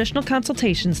and nutritional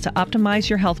consultations to optimize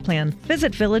your health plan.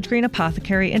 Visit Village Green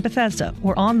Apothecary in Bethesda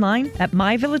or online at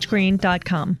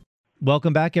myvillagegreen.com.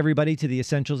 Welcome back, everybody, to the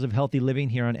Essentials of Healthy Living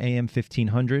here on AM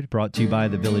 1500, brought to you by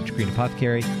the Village Green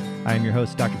Apothecary. I am your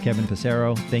host, Dr. Kevin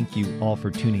Passero. Thank you all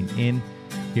for tuning in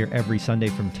here every Sunday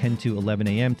from 10 to 11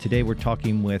 a.m. Today, we're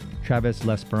talking with Travis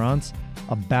Lesperance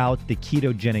about the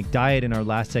ketogenic diet. In our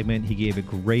last segment, he gave a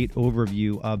great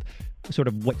overview of sort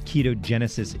of what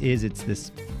ketogenesis is. It's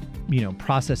this,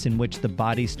 process in which the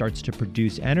body starts to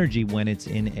produce energy when it's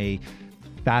in a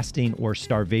fasting or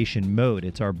starvation mode.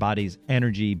 It's our body's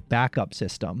energy backup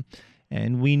system.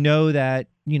 And we know that,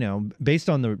 based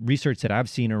on the research that I've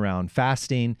seen around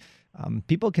fasting,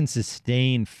 people can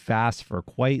sustain fast for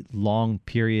quite long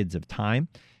periods of time.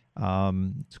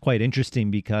 It's quite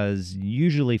interesting because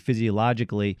usually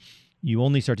physiologically, you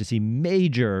only start to see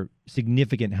major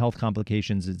significant health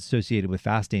complications associated with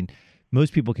fasting.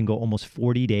 Most people can go almost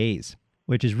 40 days,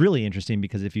 which is really interesting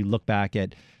because if you look back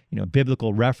at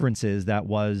biblical references, that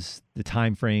was the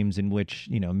time frames in which,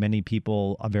 many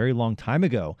people a very long time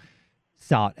ago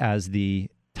sought as the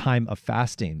time of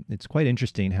fasting. It's quite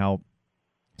interesting how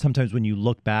sometimes when you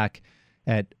look back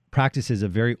at practices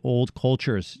of very old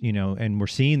cultures, and we're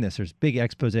seeing this, there's big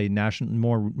expose,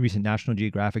 more recent National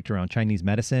Geographic around Chinese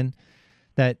medicine,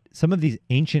 that some of these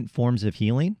ancient forms of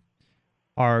healing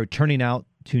are turning out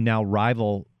to now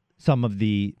rival some of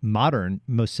the modern,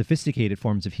 most sophisticated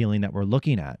forms of healing that we're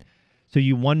looking at. So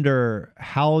you wonder,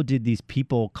 how did these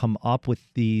people come up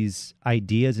with these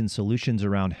ideas and solutions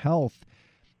around health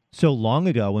so long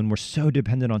ago when we're so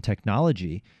dependent on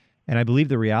technology? And I believe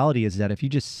the reality is that if you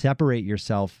just separate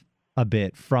yourself a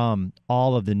bit from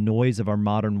all of the noise of our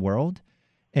modern world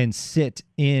and sit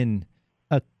in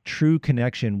a true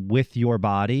connection with your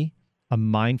body, a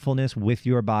mindfulness with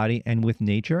your body and with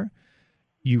nature,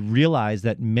 you realize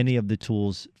that many of the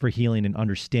tools for healing and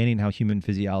understanding how human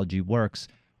physiology works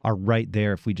are right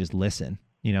there if we just listen,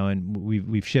 and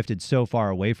we've shifted so far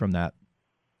away from that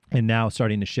and now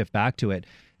starting to shift back to it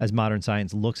as modern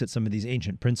science looks at some of these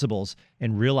ancient principles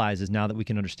and realizes now that we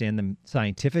can understand them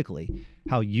scientifically,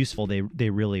 how useful they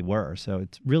really were. So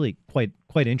it's really quite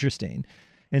interesting.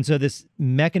 And so this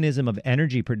mechanism of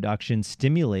energy production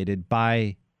stimulated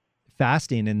by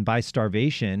fasting and by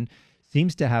starvation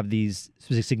seems to have these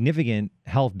significant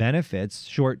health benefits,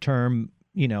 short-term,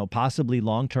 possibly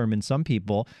long-term in some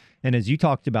people. And as you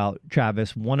talked about,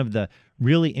 Travis, one of the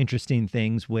really interesting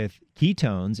things with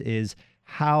ketones is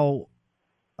how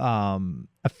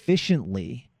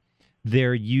efficiently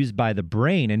they're used by the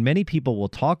brain. And many people will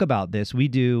talk about this. We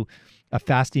do a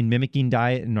fasting mimicking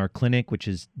diet in our clinic, which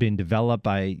has been developed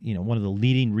by, one of the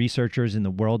leading researchers in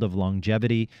the world of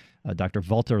longevity, Dr.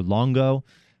 Walter Longo.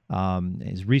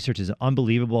 His research is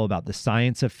unbelievable about the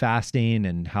science of fasting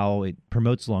and how it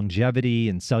promotes longevity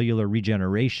and cellular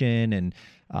regeneration and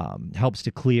helps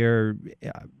to clear,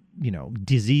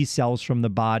 disease cells from the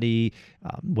body,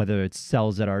 whether it's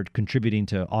cells that are contributing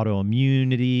to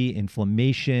autoimmunity,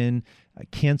 inflammation,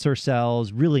 cancer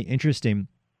cells. Really interesting.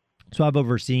 So I've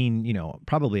overseen,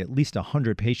 probably at least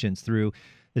 100 patients through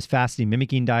this fasting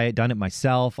mimicking diet, done it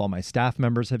myself. All my staff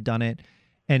members have done it.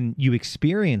 And you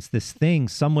experience this thing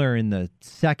somewhere in the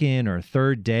second or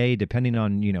third day, depending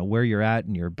on, where you're at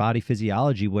in your body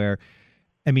physiology, where,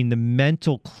 the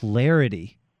mental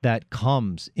clarity that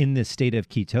comes in this state of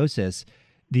ketosis,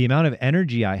 the amount of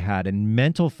energy I had and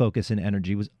mental focus and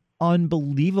energy was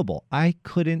unbelievable. I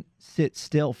couldn't sit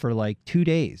still for like 2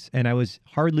 days and I was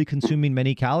hardly consuming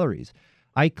many calories.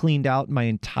 I cleaned out my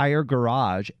entire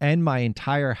garage and my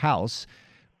entire house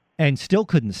and still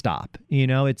couldn't stop.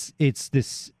 It's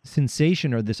this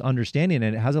sensation or this understanding,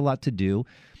 and it has a lot to do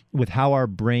with how our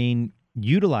brain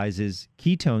utilizes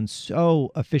ketones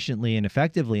so efficiently and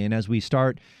effectively. And as we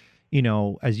start,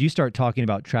 as you start talking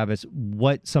about, Travis,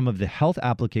 what some of the health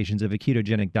applications of a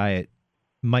ketogenic diet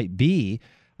might be,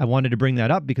 I wanted to bring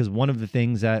that up because one of the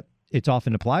things that it's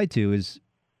often applied to is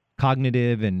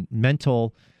cognitive and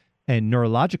mental and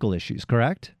neurological issues,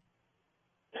 correct?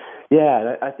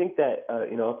 Yeah, I think that,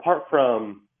 apart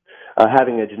from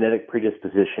having a genetic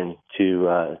predisposition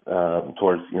to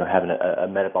towards, having a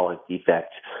metabolic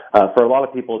defect, for a lot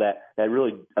of people that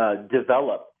really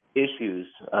develop issues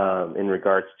in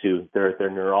regards to their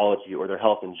neurology or their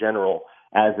health in general,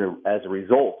 as a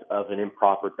result of an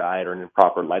improper diet or an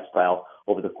improper lifestyle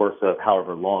over the course of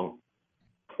however long.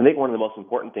 I think one of the most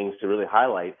important things to really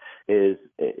highlight is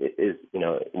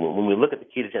when we look at the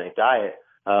ketogenic diet,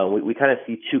 we kind of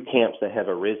see two camps that have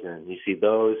arisen. You see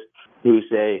those who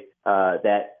say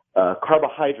that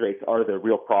carbohydrates are the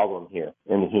real problem here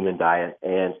in the human diet,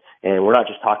 and we're not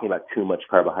just talking about too much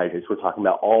carbohydrates. We're talking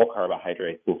about all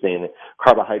carbohydrates, and saying that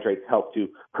carbohydrates help to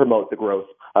promote the growth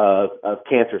of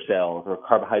cancer cells, or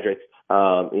carbohydrates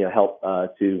help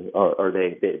or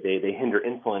they hinder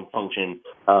insulin function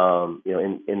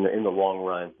in the long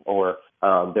run, or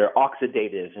they're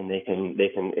oxidative and they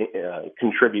can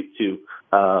contribute to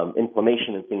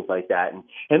inflammation and things like that.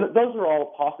 And those are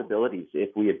all possibilities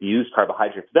if we abuse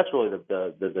carbohydrates. That's really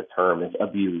the term, is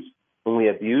abuse. When we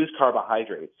abuse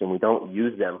carbohydrates and we don't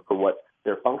use them for what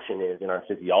their function is in our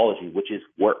physiology, which is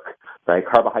work, right?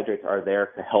 Carbohydrates are there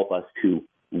to help us to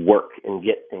work and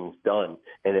get things done.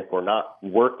 And if we're not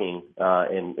working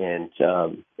and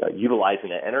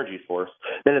utilizing that energy source,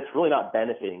 then it's really not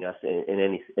benefiting us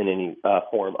in any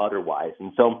form otherwise.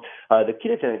 And so the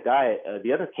ketogenic diet,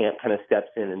 the other camp kind of steps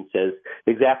in and says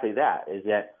exactly that, is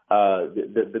that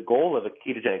the goal of a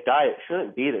ketogenic diet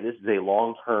shouldn't be that this is a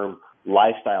long-term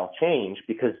lifestyle change,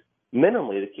 because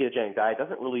minimally the ketogenic diet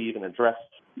doesn't really even address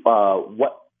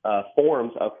what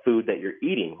forms of food that you're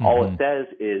eating. Mm-hmm. All it says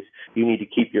is you need to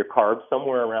keep your carbs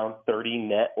somewhere around 30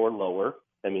 net or lower.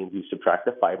 That means you subtract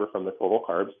the fiber from the total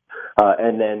carbs.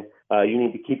 And then you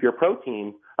need to keep your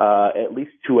protein at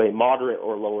least to a moderate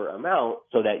or lower amount,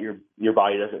 so that your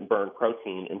body doesn't burn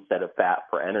protein instead of fat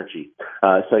for energy.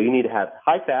 So you need to have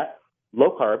high fat,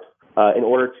 low carbs, in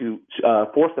order to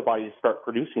force the body to start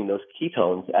producing those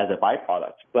ketones as a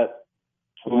byproduct. But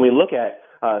when we look at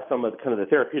some of the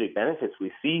therapeutic benefits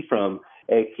we see from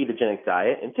a ketogenic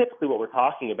diet, and typically what we're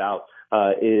talking about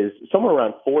is somewhere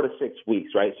around 4 to 6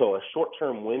 weeks, right? So a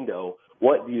short-term window.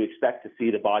 What do you expect to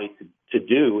see the body to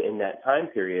do in that time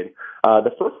period?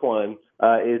 The first one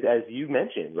is, as you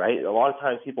mentioned, right? A lot of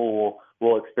times people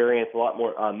will experience a lot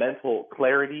more mental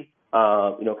clarity,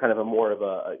 kind of a more of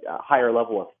a higher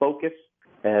level of focus.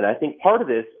 And I think part of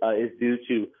this is due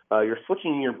to you're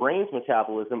switching your brain's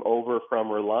metabolism over from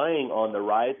relying on the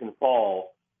rise and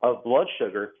fall of blood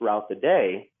sugar throughout the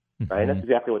day, right? Mm-hmm. That's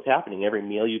exactly what's happening. Every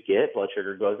meal you get, blood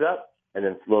sugar goes up, and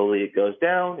then slowly it goes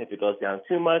down. If it goes down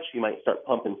too much, you might start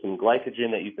pumping some glycogen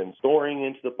that you've been storing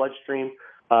into the bloodstream.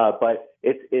 But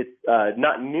it's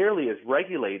not nearly as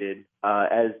regulated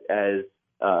as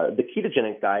the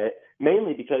ketogenic diet,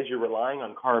 mainly because you're relying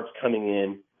on carbs coming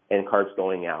in and carbs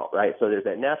going out, right? So there's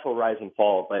that natural rise and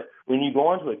fall. But when you go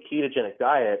onto a ketogenic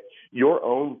diet, your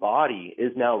own body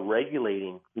is now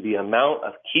regulating the amount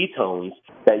of ketones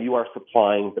that you are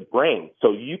supplying the brain.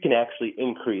 So you can actually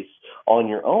increase on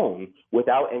your own,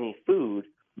 without any food,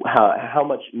 how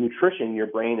much nutrition your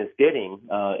brain is getting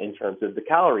in terms of the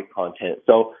calorie content.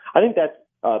 So I think that's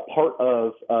part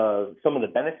of some of the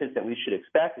benefits that we should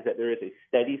expect, is that there is a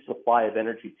steady supply of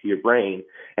energy to your brain,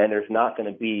 and there's not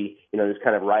going to be, this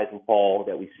kind of rise and fall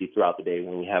that we see throughout the day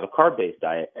when we have a carb-based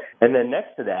diet. And then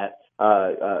next to that,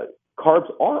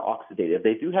 carbs are oxidative.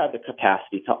 They do have the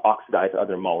capacity to oxidize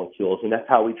other molecules, and that's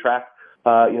how we track,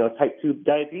 type 2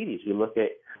 diabetes. We look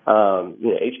at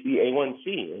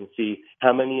HbA1c and see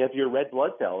how many of your red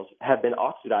blood cells have been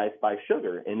oxidized by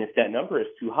sugar. And if that number is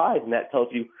too high, then that tells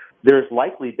you there's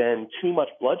likely been too much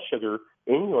blood sugar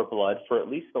in your blood for at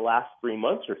least the last 3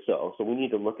 months or so. So we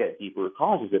need to look at deeper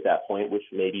causes at that point, which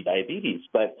may be diabetes.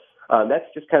 But that's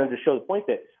just kind of to show the point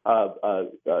that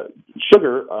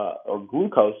sugar or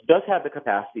glucose does have the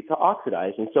capacity to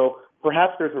oxidize. And so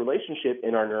perhaps there's a relationship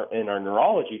in our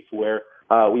neurology to where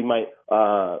we might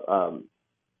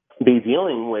be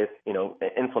dealing with,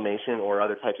 inflammation or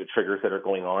other types of triggers that are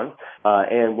going on.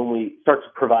 And when we start to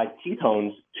provide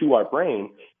ketones to our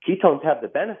brain, ketones have the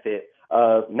benefit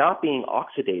of not being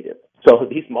oxidative. So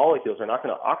these molecules are not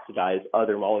going to oxidize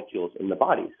other molecules in the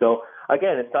body. So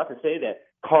again, it's not to say that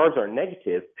carbs are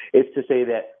negative. It's to say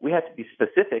that we have to be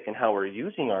specific in how we're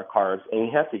using our carbs, and we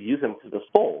have to use them to the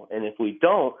full. And if we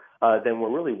don't, then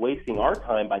we're really wasting our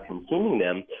time by consuming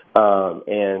them,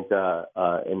 and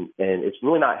it's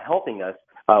really not helping us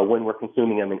when we're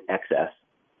consuming them in excess.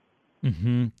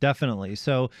 Mm-hmm, definitely.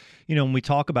 So, when we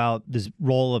talk about this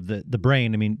role of the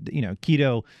brain, I mean,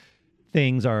 keto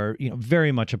things are,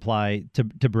 very much apply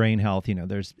to brain health.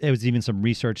 There was even some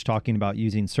research talking about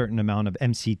using certain amount of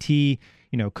MCT,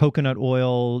 coconut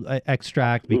oil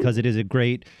extract, because it is a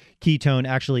great ketone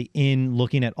actually in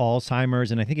looking at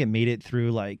Alzheimer's. And I think it made it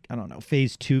through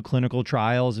phase 2 clinical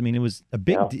trials. I mean, it was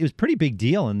it was pretty big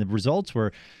deal. And the results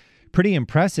were pretty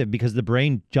impressive because the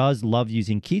brain does love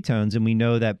using ketones. And we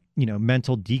know that,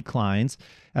 mental declines,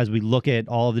 as we look at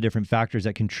all of the different factors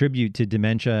that contribute to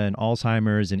dementia and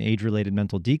Alzheimer's and age-related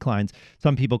mental declines,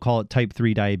 some people call it type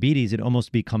 3 diabetes. It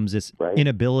almost becomes this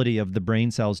inability of the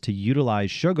brain cells to utilize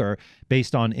sugar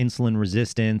based on insulin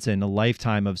resistance and a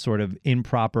lifetime of sort of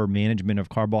improper management of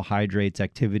carbohydrates,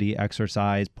 activity,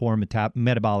 exercise, poor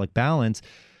metabolic balance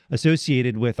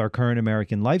associated with our current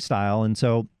American lifestyle. And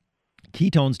so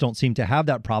ketones don't seem to have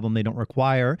that problem. They don't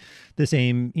require the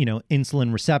same,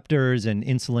 insulin receptors and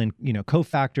insulin,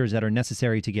 cofactors that are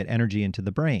necessary to get energy into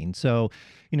the brain. So,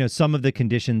 some of the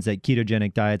conditions that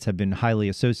ketogenic diets have been highly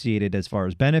associated as far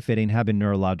as benefiting have been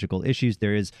neurological issues.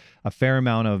 There is a fair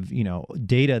amount of,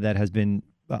 data that has been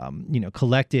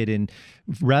collected in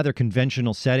rather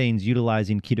conventional settings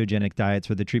utilizing ketogenic diets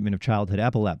for the treatment of childhood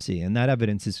epilepsy. And that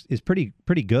evidence is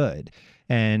pretty good.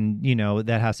 And,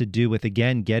 that has to do with,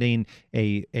 again, getting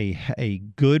a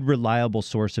good, reliable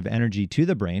source of energy to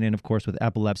the brain. And of course, with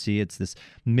epilepsy, it's this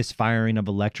misfiring of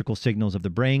electrical signals of the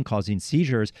brain causing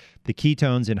seizures. The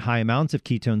ketones and high amounts of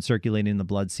ketones circulating in the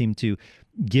blood seem to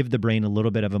give the brain a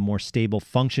little bit of a more stable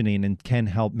functioning and can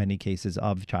help many cases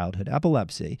of childhood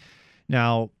epilepsy.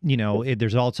 Now,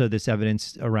 there's also this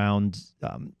evidence around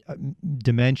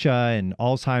dementia and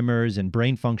Alzheimer's and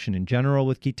brain function in general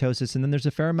with ketosis. And then there's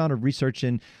a fair amount of research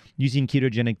in using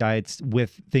ketogenic diets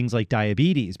with things like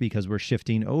diabetes, because we're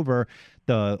shifting over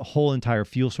the whole entire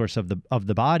fuel source of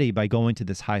the body by going to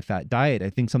this high-fat diet.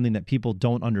 I think something that people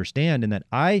don't understand, and that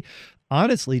I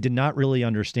honestly did not really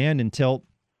understand until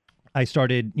I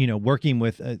started, working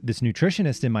with this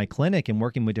nutritionist in my clinic and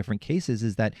working with different cases,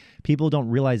 is that people don't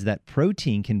realize that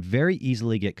protein can very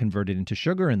easily get converted into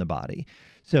sugar in the body.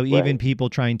 So even people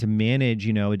trying to manage,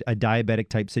 a diabetic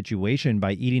type situation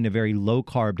by eating a very low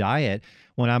carb diet,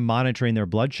 when I'm monitoring their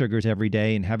blood sugars every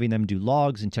day and having them do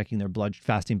logs and checking their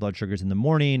fasting blood sugars in the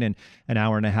morning and an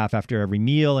hour and a half after every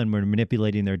meal, and we're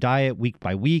manipulating their diet week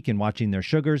by week and watching their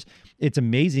sugars, it's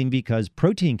amazing because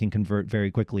protein can convert very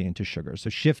quickly into sugar.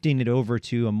 So shifting it over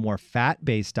to a more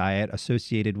fat-based diet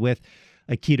associated with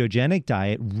a ketogenic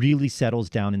diet really settles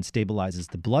down and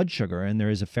stabilizes the blood sugar. And there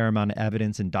is a fair amount of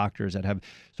evidence and doctors that have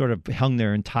sort of hung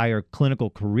their entire clinical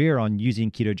career on using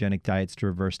ketogenic diets to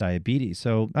reverse diabetes.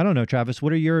 So I don't know, Travis, why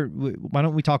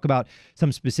don't we talk about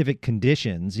some specific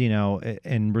conditions,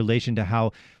 in relation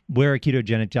to where a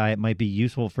ketogenic diet might be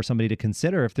useful for somebody to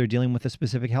consider if they're dealing with a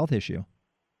specific health issue?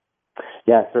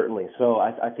 Yeah, certainly. So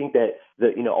I think that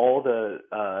all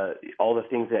the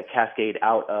things that cascade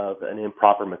out of an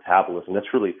improper metabolism, that's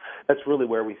really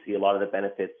where we see a lot of the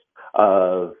benefits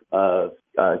of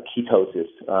ketosis,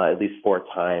 at least for a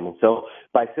time. And so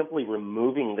by simply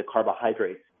removing the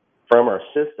carbohydrates from our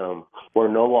system,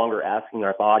 we're no longer asking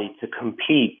our body to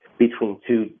compete between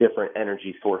two different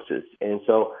energy sources. And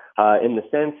so in the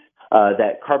sense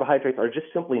that carbohydrates are just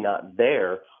simply not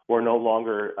there, we're no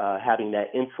longer having that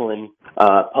insulin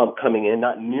pump coming in,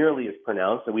 not nearly as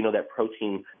pronounced. And we know that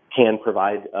protein can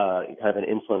provide kind of an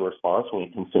insulin response when we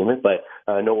consume it, but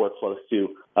nowhere close to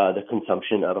the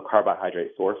consumption of a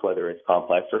carbohydrate source, whether it's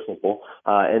complex or simple.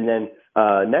 And then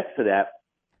next to that,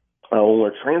 when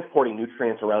we're transporting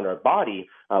nutrients around our body,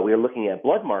 we are looking at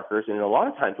blood markers, and a lot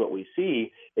of times what we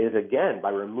see is, again, by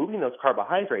removing those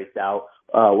carbohydrates out,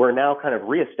 we're now kind of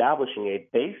reestablishing a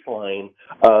baseline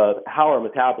of how our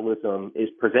metabolism is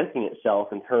presenting itself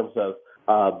in terms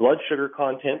of blood sugar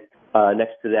content.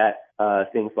 Next to that,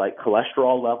 things like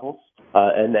cholesterol levels,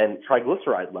 and then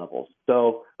triglyceride levels.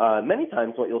 So many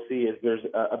times what you'll see is there's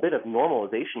a bit of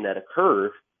normalization that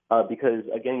occurs because,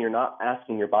 again, you're not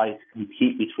asking your body to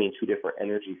compete between two different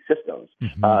energy systems.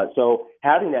 Mm-hmm. So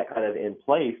having that kind of in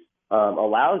place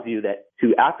allows you that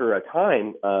to, after a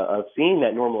time of seeing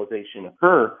that normalization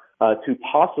occur, to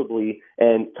possibly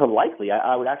and to likely,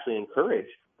 I would actually encourage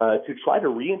to try to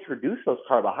reintroduce those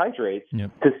carbohydrates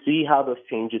to see how those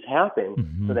changes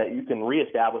happen, so that you can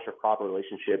reestablish a proper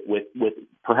relationship with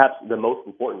perhaps the most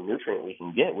important nutrient we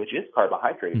can get, which is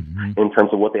carbohydrates, in terms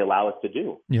of what they allow us to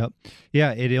do. Yep.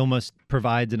 Yeah, it almost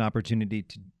provides an opportunity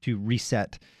to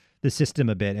reset the system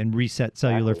a bit and reset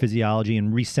cellular physiology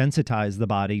and resensitize the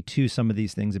body to some of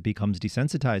these things it becomes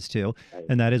desensitized to. Right.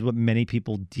 And that is what many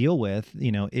people deal with,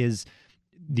 is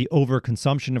the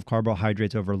overconsumption of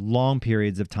carbohydrates over long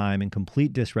periods of time and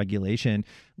complete dysregulation,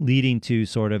 leading to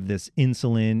sort of this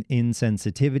insulin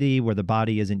insensitivity where the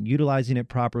body isn't utilizing it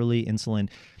properly. Insulin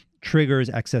triggers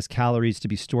excess calories to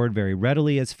be stored very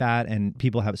readily as fat, and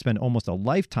people have spent almost a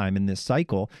lifetime in this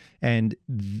cycle, and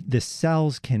the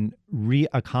cells can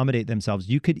reaccommodate themselves.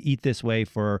 You could eat this way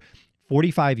for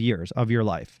 45 years of your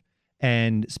life,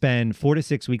 and spend 4 to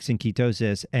 6 weeks in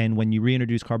ketosis. And when you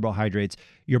reintroduce carbohydrates,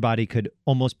 your body could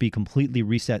almost be completely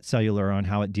reset cellular on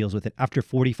how it deals with it after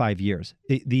 45 years.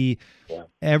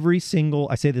 Every single,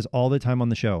 I say this all the time on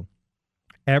the show,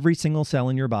 every single cell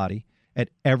in your body at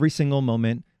every single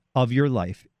moment of your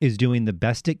life is doing the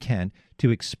best it can to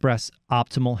express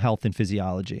optimal health and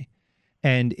physiology.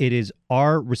 And it is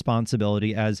our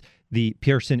responsibility as the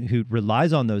person who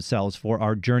relies on those cells for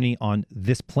our journey on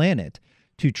this planet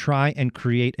to try and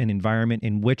create an environment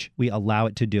in which we allow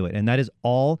it to do it. And that is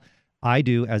all I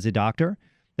do as a doctor.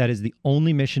 That is the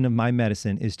only mission of my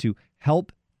medicine, is to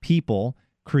help people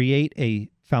create a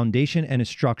foundation and a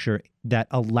structure that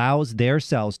allows their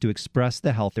cells to express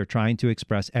the health they're trying to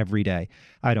express every day.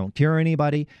 I don't cure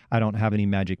anybody. I don't have any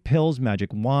magic pills,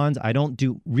 magic wands. I don't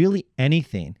do really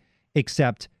anything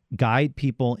except guide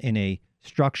people in a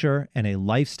structure and a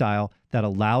lifestyle that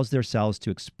allows their cells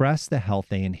to express the health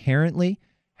they inherently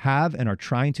have and are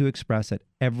trying to express at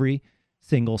every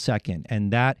single second.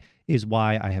 And that is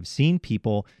why I have seen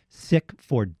people sick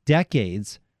for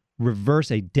decades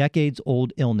reverse a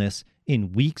decades-old illness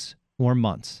in weeks or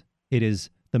months. It is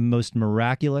the most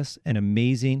miraculous and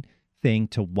amazing thing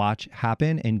to watch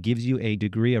happen, and gives you a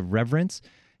degree of reverence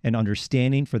and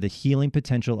understanding for the healing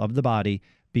potential of the body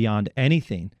beyond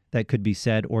anything that could be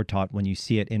said or taught when you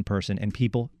see it in person. And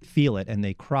people feel it, and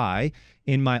they cry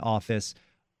in my office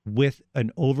with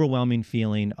an overwhelming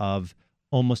feeling of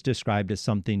almost described as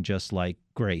something just like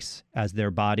grace, as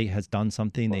their body has done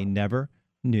something they never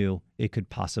knew it could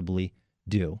possibly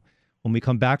do. When we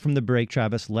come back from the break,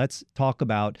 Travis, let's talk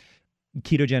about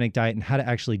ketogenic diet and how to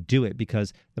actually do it,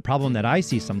 because the problem that I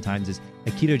see sometimes is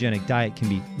a ketogenic diet can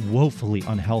be woefully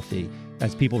unhealthy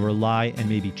as people rely and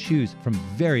maybe choose from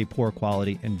very poor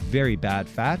quality and very bad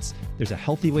fats. There's a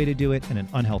healthy way to do it and an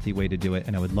unhealthy way to do it,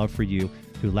 and I would love for you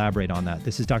to elaborate on that.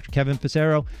 This is Dr. Kevin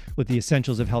Passero with the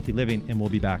Essentials of Healthy Living, and we'll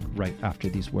be back right after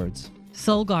these words.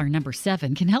 Solgar number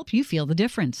 7 can help you feel the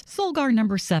difference. Solgar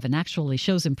number 7 actually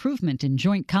shows improvement in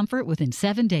joint comfort within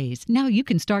 7 days. Now you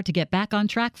can start to get back on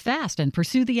track fast and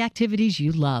pursue the activities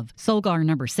you love. Solgar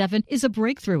number 7 is a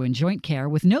breakthrough in joint care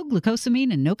with no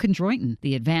glucosamine and no chondroitin.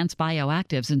 The advanced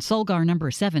bioactives in Solgar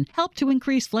number 7 help to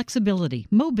increase flexibility,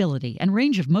 mobility, and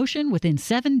range of motion within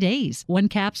 7 days. 1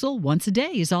 capsule once a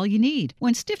day is all you need.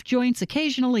 When stiff joints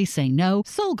occasionally say no,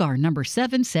 Solgar number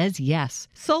 7 says yes.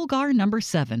 Solgar number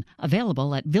 7, available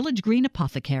at Village Green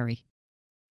Apothecary.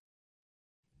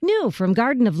 New from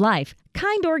Garden of Life,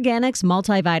 Kind Organics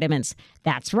multivitamins.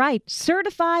 That's right,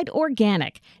 certified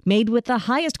organic, made with the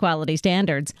highest quality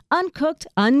standards, uncooked,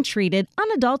 untreated,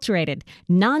 unadulterated,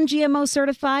 non-GMO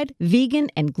certified,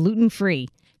 vegan, and gluten-free.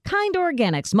 Kind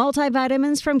Organics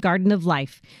multivitamins from Garden of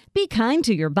Life. Be kind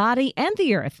to your body and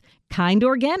the earth. Kind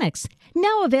Organics.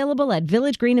 Now available at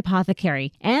Village Green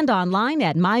Apothecary and online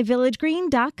at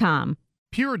myvillagegreen.com.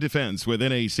 Pure Defense with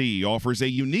NAC offers a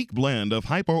unique blend of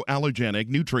hypoallergenic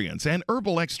nutrients and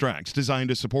herbal extracts designed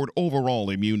to support overall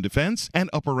immune defense and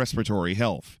upper respiratory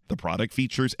health. The product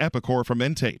features epichlor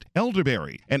fermentate,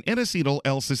 elderberry, and N-acetyl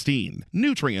L-cysteine,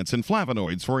 nutrients and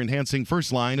flavonoids for enhancing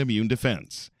first-line immune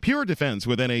defense. Pure Defense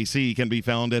with NAC can be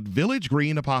found at Village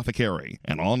Green Apothecary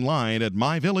and online at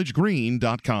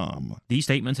myvillagegreen.com. These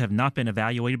statements have not been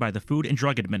evaluated by the Food and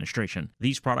Drug Administration.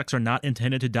 These products are not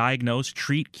intended to diagnose,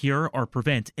 treat, cure, or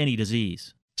prevent any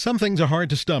disease. Some things are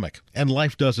hard to stomach, and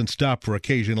life doesn't stop for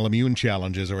occasional immune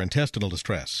challenges or intestinal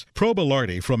distress.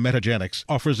 Probilardi from Metagenics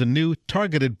offers a new,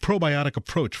 targeted probiotic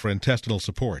approach for intestinal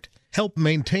support. Help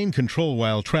maintain control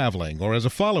while traveling or as a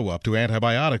follow-up to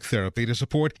antibiotic therapy to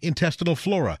support intestinal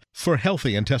flora for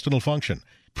healthy intestinal function.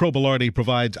 Probilardi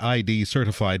provides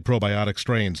ID-certified probiotic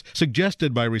strains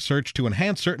suggested by research to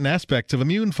enhance certain aspects of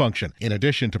immune function, in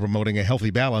addition to promoting a healthy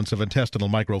balance of intestinal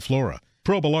microflora.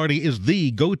 Probilardi is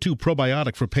the go-to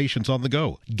probiotic for patients on the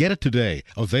go. Get it today.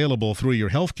 Available through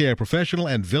your healthcare professional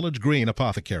and Village Green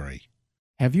Apothecary.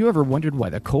 Have you ever wondered why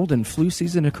the cold and flu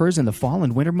season occurs in the fall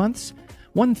and winter months?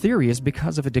 One theory is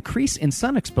because of a decrease in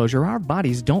sun exposure, our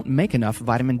bodies don't make enough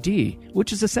vitamin D,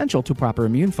 which is essential to proper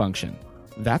immune function.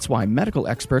 That's why medical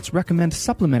experts recommend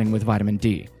supplementing with vitamin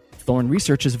D. Thorne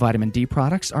Research's vitamin D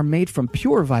products are made from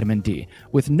pure vitamin D,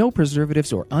 with no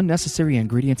preservatives or unnecessary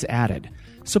ingredients added.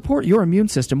 Support your immune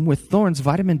system with Thorne's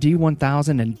vitamin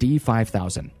D1000 and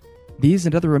D5000. These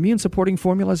and other immune-supporting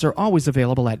formulas are always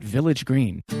available at Village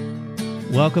Green.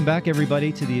 Welcome back,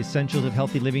 everybody, to the Essentials of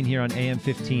Healthy Living here on AM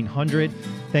 1500.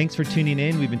 Thanks for tuning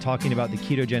in. We've been talking about the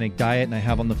ketogenic diet, and I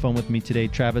have on the phone with me today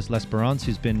Travis Lesperance,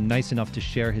 who's been nice enough to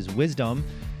share his wisdom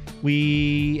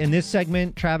In this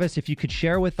segment, Travis, if you could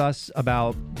share with us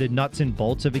about the nuts and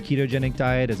bolts of a ketogenic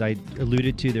diet. As I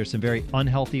alluded to, there's some very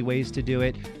unhealthy ways to do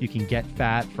it. You can get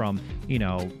fat from,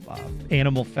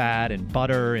 animal fat and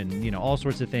butter and, all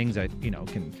sorts of things that,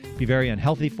 can be very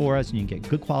unhealthy for us. And you can get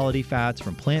good quality fats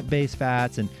from plant-based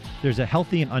fats. And there's a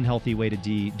healthy and unhealthy way to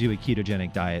do a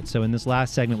ketogenic diet. So in this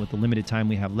last segment, with the limited time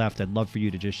we have left, I'd love for you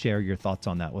to just share your thoughts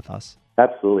on that with us.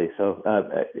 Absolutely. So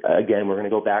again, we're going to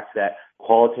go back to that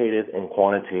qualitative and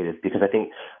quantitative, because I think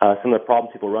some of the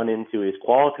problems people run into is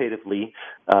qualitatively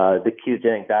the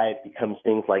ketogenic diet becomes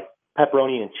things like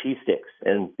pepperoni and cheese sticks.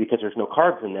 And because there's no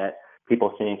carbs in that,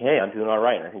 people think, hey, I'm doing all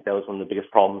right. And I think that was one of the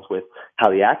biggest problems with how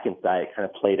the Atkins diet kind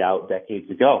of played out decades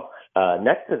ago.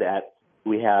 Next to that,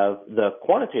 we have the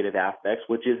quantitative aspects,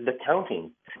 which is the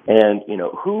counting. And,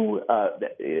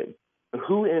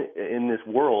 who in this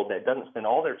world that doesn't spend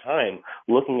all their time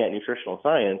looking at nutritional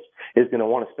science is going to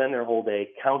want to spend their whole day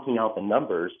counting out the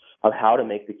numbers of how to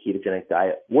make the ketogenic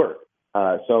diet work?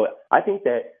 So I think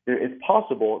that it's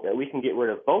possible that we can get rid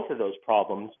of both of those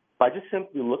problems by just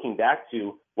simply looking back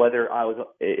to whether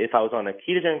if I was on a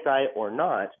ketogenic diet or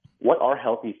not, what are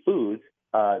healthy foods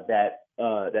that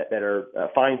are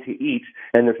fine to eat,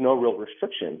 and there's no real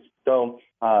restrictions. So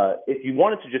if you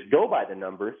wanted to just go by the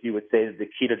numbers, you would say that the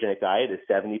ketogenic diet is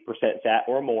 70% fat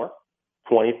or more,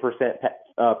 20%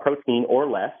 protein or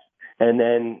less, and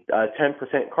then 10%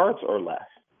 carbs or less.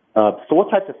 So what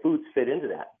types of foods fit into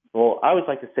that? Well, I always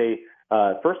like to say,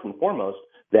 first and foremost,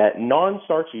 that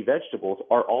non-starchy vegetables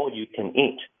are all you can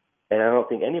eat. And I don't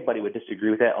think anybody would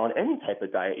disagree with that on any type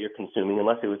of diet you're consuming,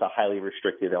 unless it was a highly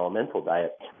restricted elemental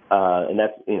diet. And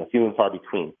that's few and far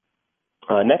between.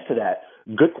 Next to that,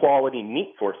 good quality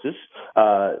meat sources,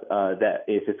 that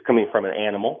if it's coming from an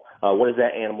animal, what is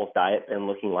that animal's diet been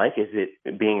looking like? Is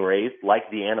it being raised like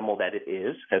the animal that it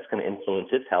is? That's going to influence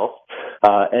its health.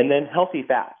 And then healthy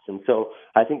fats. And so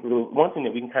I think the one thing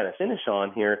that we can kind of finish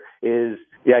on here is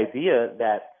the idea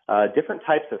that different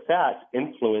types of fats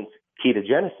influence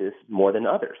ketogenesis more than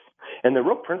others. And the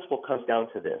real principle comes down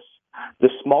to this. The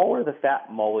smaller the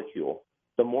fat molecule,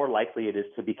 the more likely it is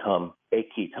to become a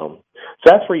ketone. So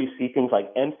that's where you see things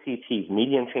like MCTs,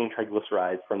 medium chain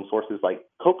triglycerides, from sources like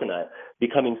coconut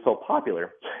becoming so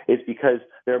popular. It's because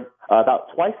they're about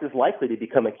twice as likely to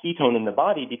become a ketone in the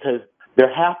body, because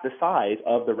they're half the size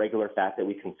of the regular fat that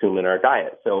we consume in our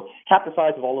diet. So half the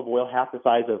size of olive oil, half the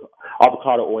size of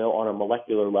avocado oil on a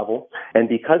molecular level. And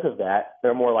because of that,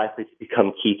 they're more likely to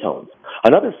become ketones.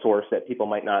 Another source that people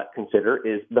might not consider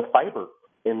is the fiber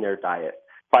in their diet.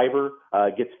 Fiber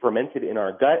gets fermented in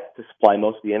our gut to supply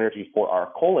most of the energy for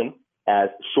our colon as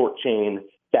short-chain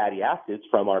fatty acids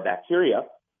from our bacteria.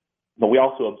 But we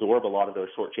also absorb a lot of those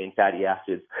short-chain fatty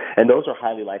acids, and those are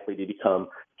highly likely to become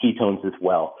ketones as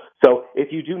well. So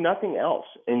if you do nothing else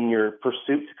in your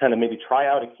pursuit to kind of maybe try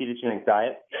out a ketogenic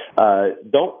diet,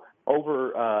 don't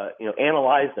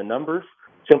analyze the numbers.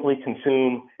 Simply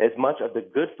consume as much of the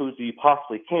good foods that you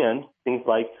possibly can, things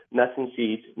like nuts and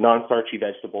seeds, non-starchy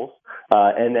vegetables.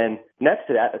 And then next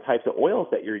to that, the types of oils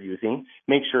that you're using,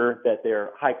 make sure that they're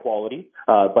high quality.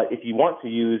 But if you want to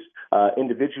use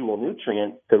individual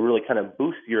nutrients to really kind of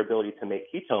boost your ability to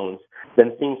make ketones,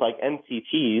 then things like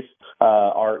MCTs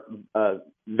are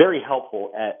very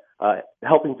helpful at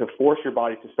helping to force your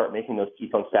body to start making those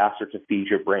ketones faster to feed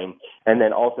your brain, and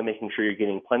then also making sure you're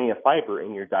getting plenty of fiber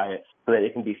in your diet so that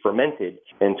it can be fermented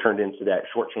and turned into that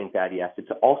short-chain fatty acid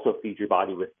to also feed your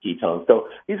body with ketones. So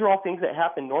these are all things that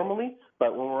happen normally,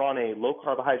 but when we're on a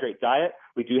low-carbohydrate diet,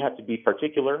 we do have to be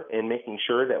particular in making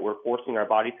sure that we're forcing our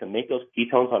body to make those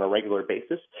ketones on a regular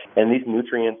basis. And these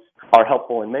nutrients are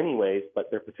helpful in many ways, but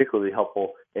they're particularly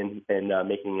helpful in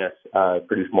making us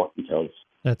produce more ketones.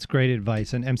 That's great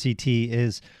advice. And MCT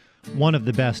is one of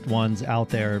the best ones out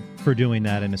there for doing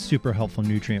that, and a super helpful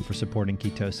nutrient for supporting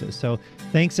ketosis. So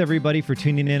thanks everybody for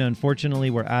tuning in.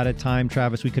 Unfortunately, we're out of time.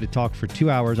 Travis, we could have talked for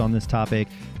 2 hours on this topic.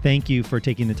 Thank you for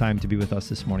taking the time to be with us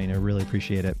this morning. I really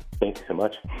appreciate it. Thank you so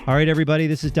much. All right, everybody,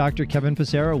 this is Dr. Kevin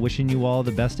Passero wishing you all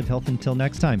the best of health until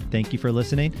next time. Thank you for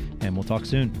listening, and we'll talk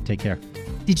soon. Take care.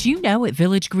 Did you know at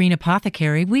Village Green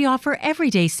Apothecary, we offer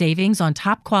everyday savings on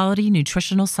top quality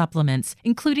nutritional supplements,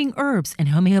 including herbs and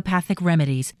homeopathic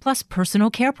remedies, plus personal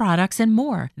care products and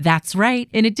more. That's right.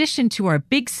 In addition to our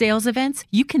big sales events,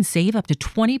 you can save up to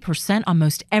 20% on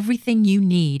most everything you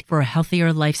need for a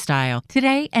healthier lifestyle.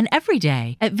 Today and every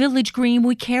day, at Village Green,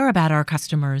 we care about our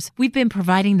customers. We've been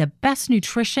providing the best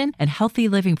nutrition and healthy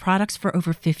living products for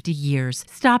over 50 years.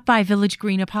 Stop by Village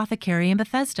Green Apothecary in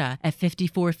Bethesda at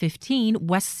 5415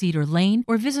 West Cedar Lane,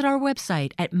 or visit our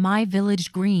website at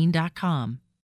myvillagegreen.com.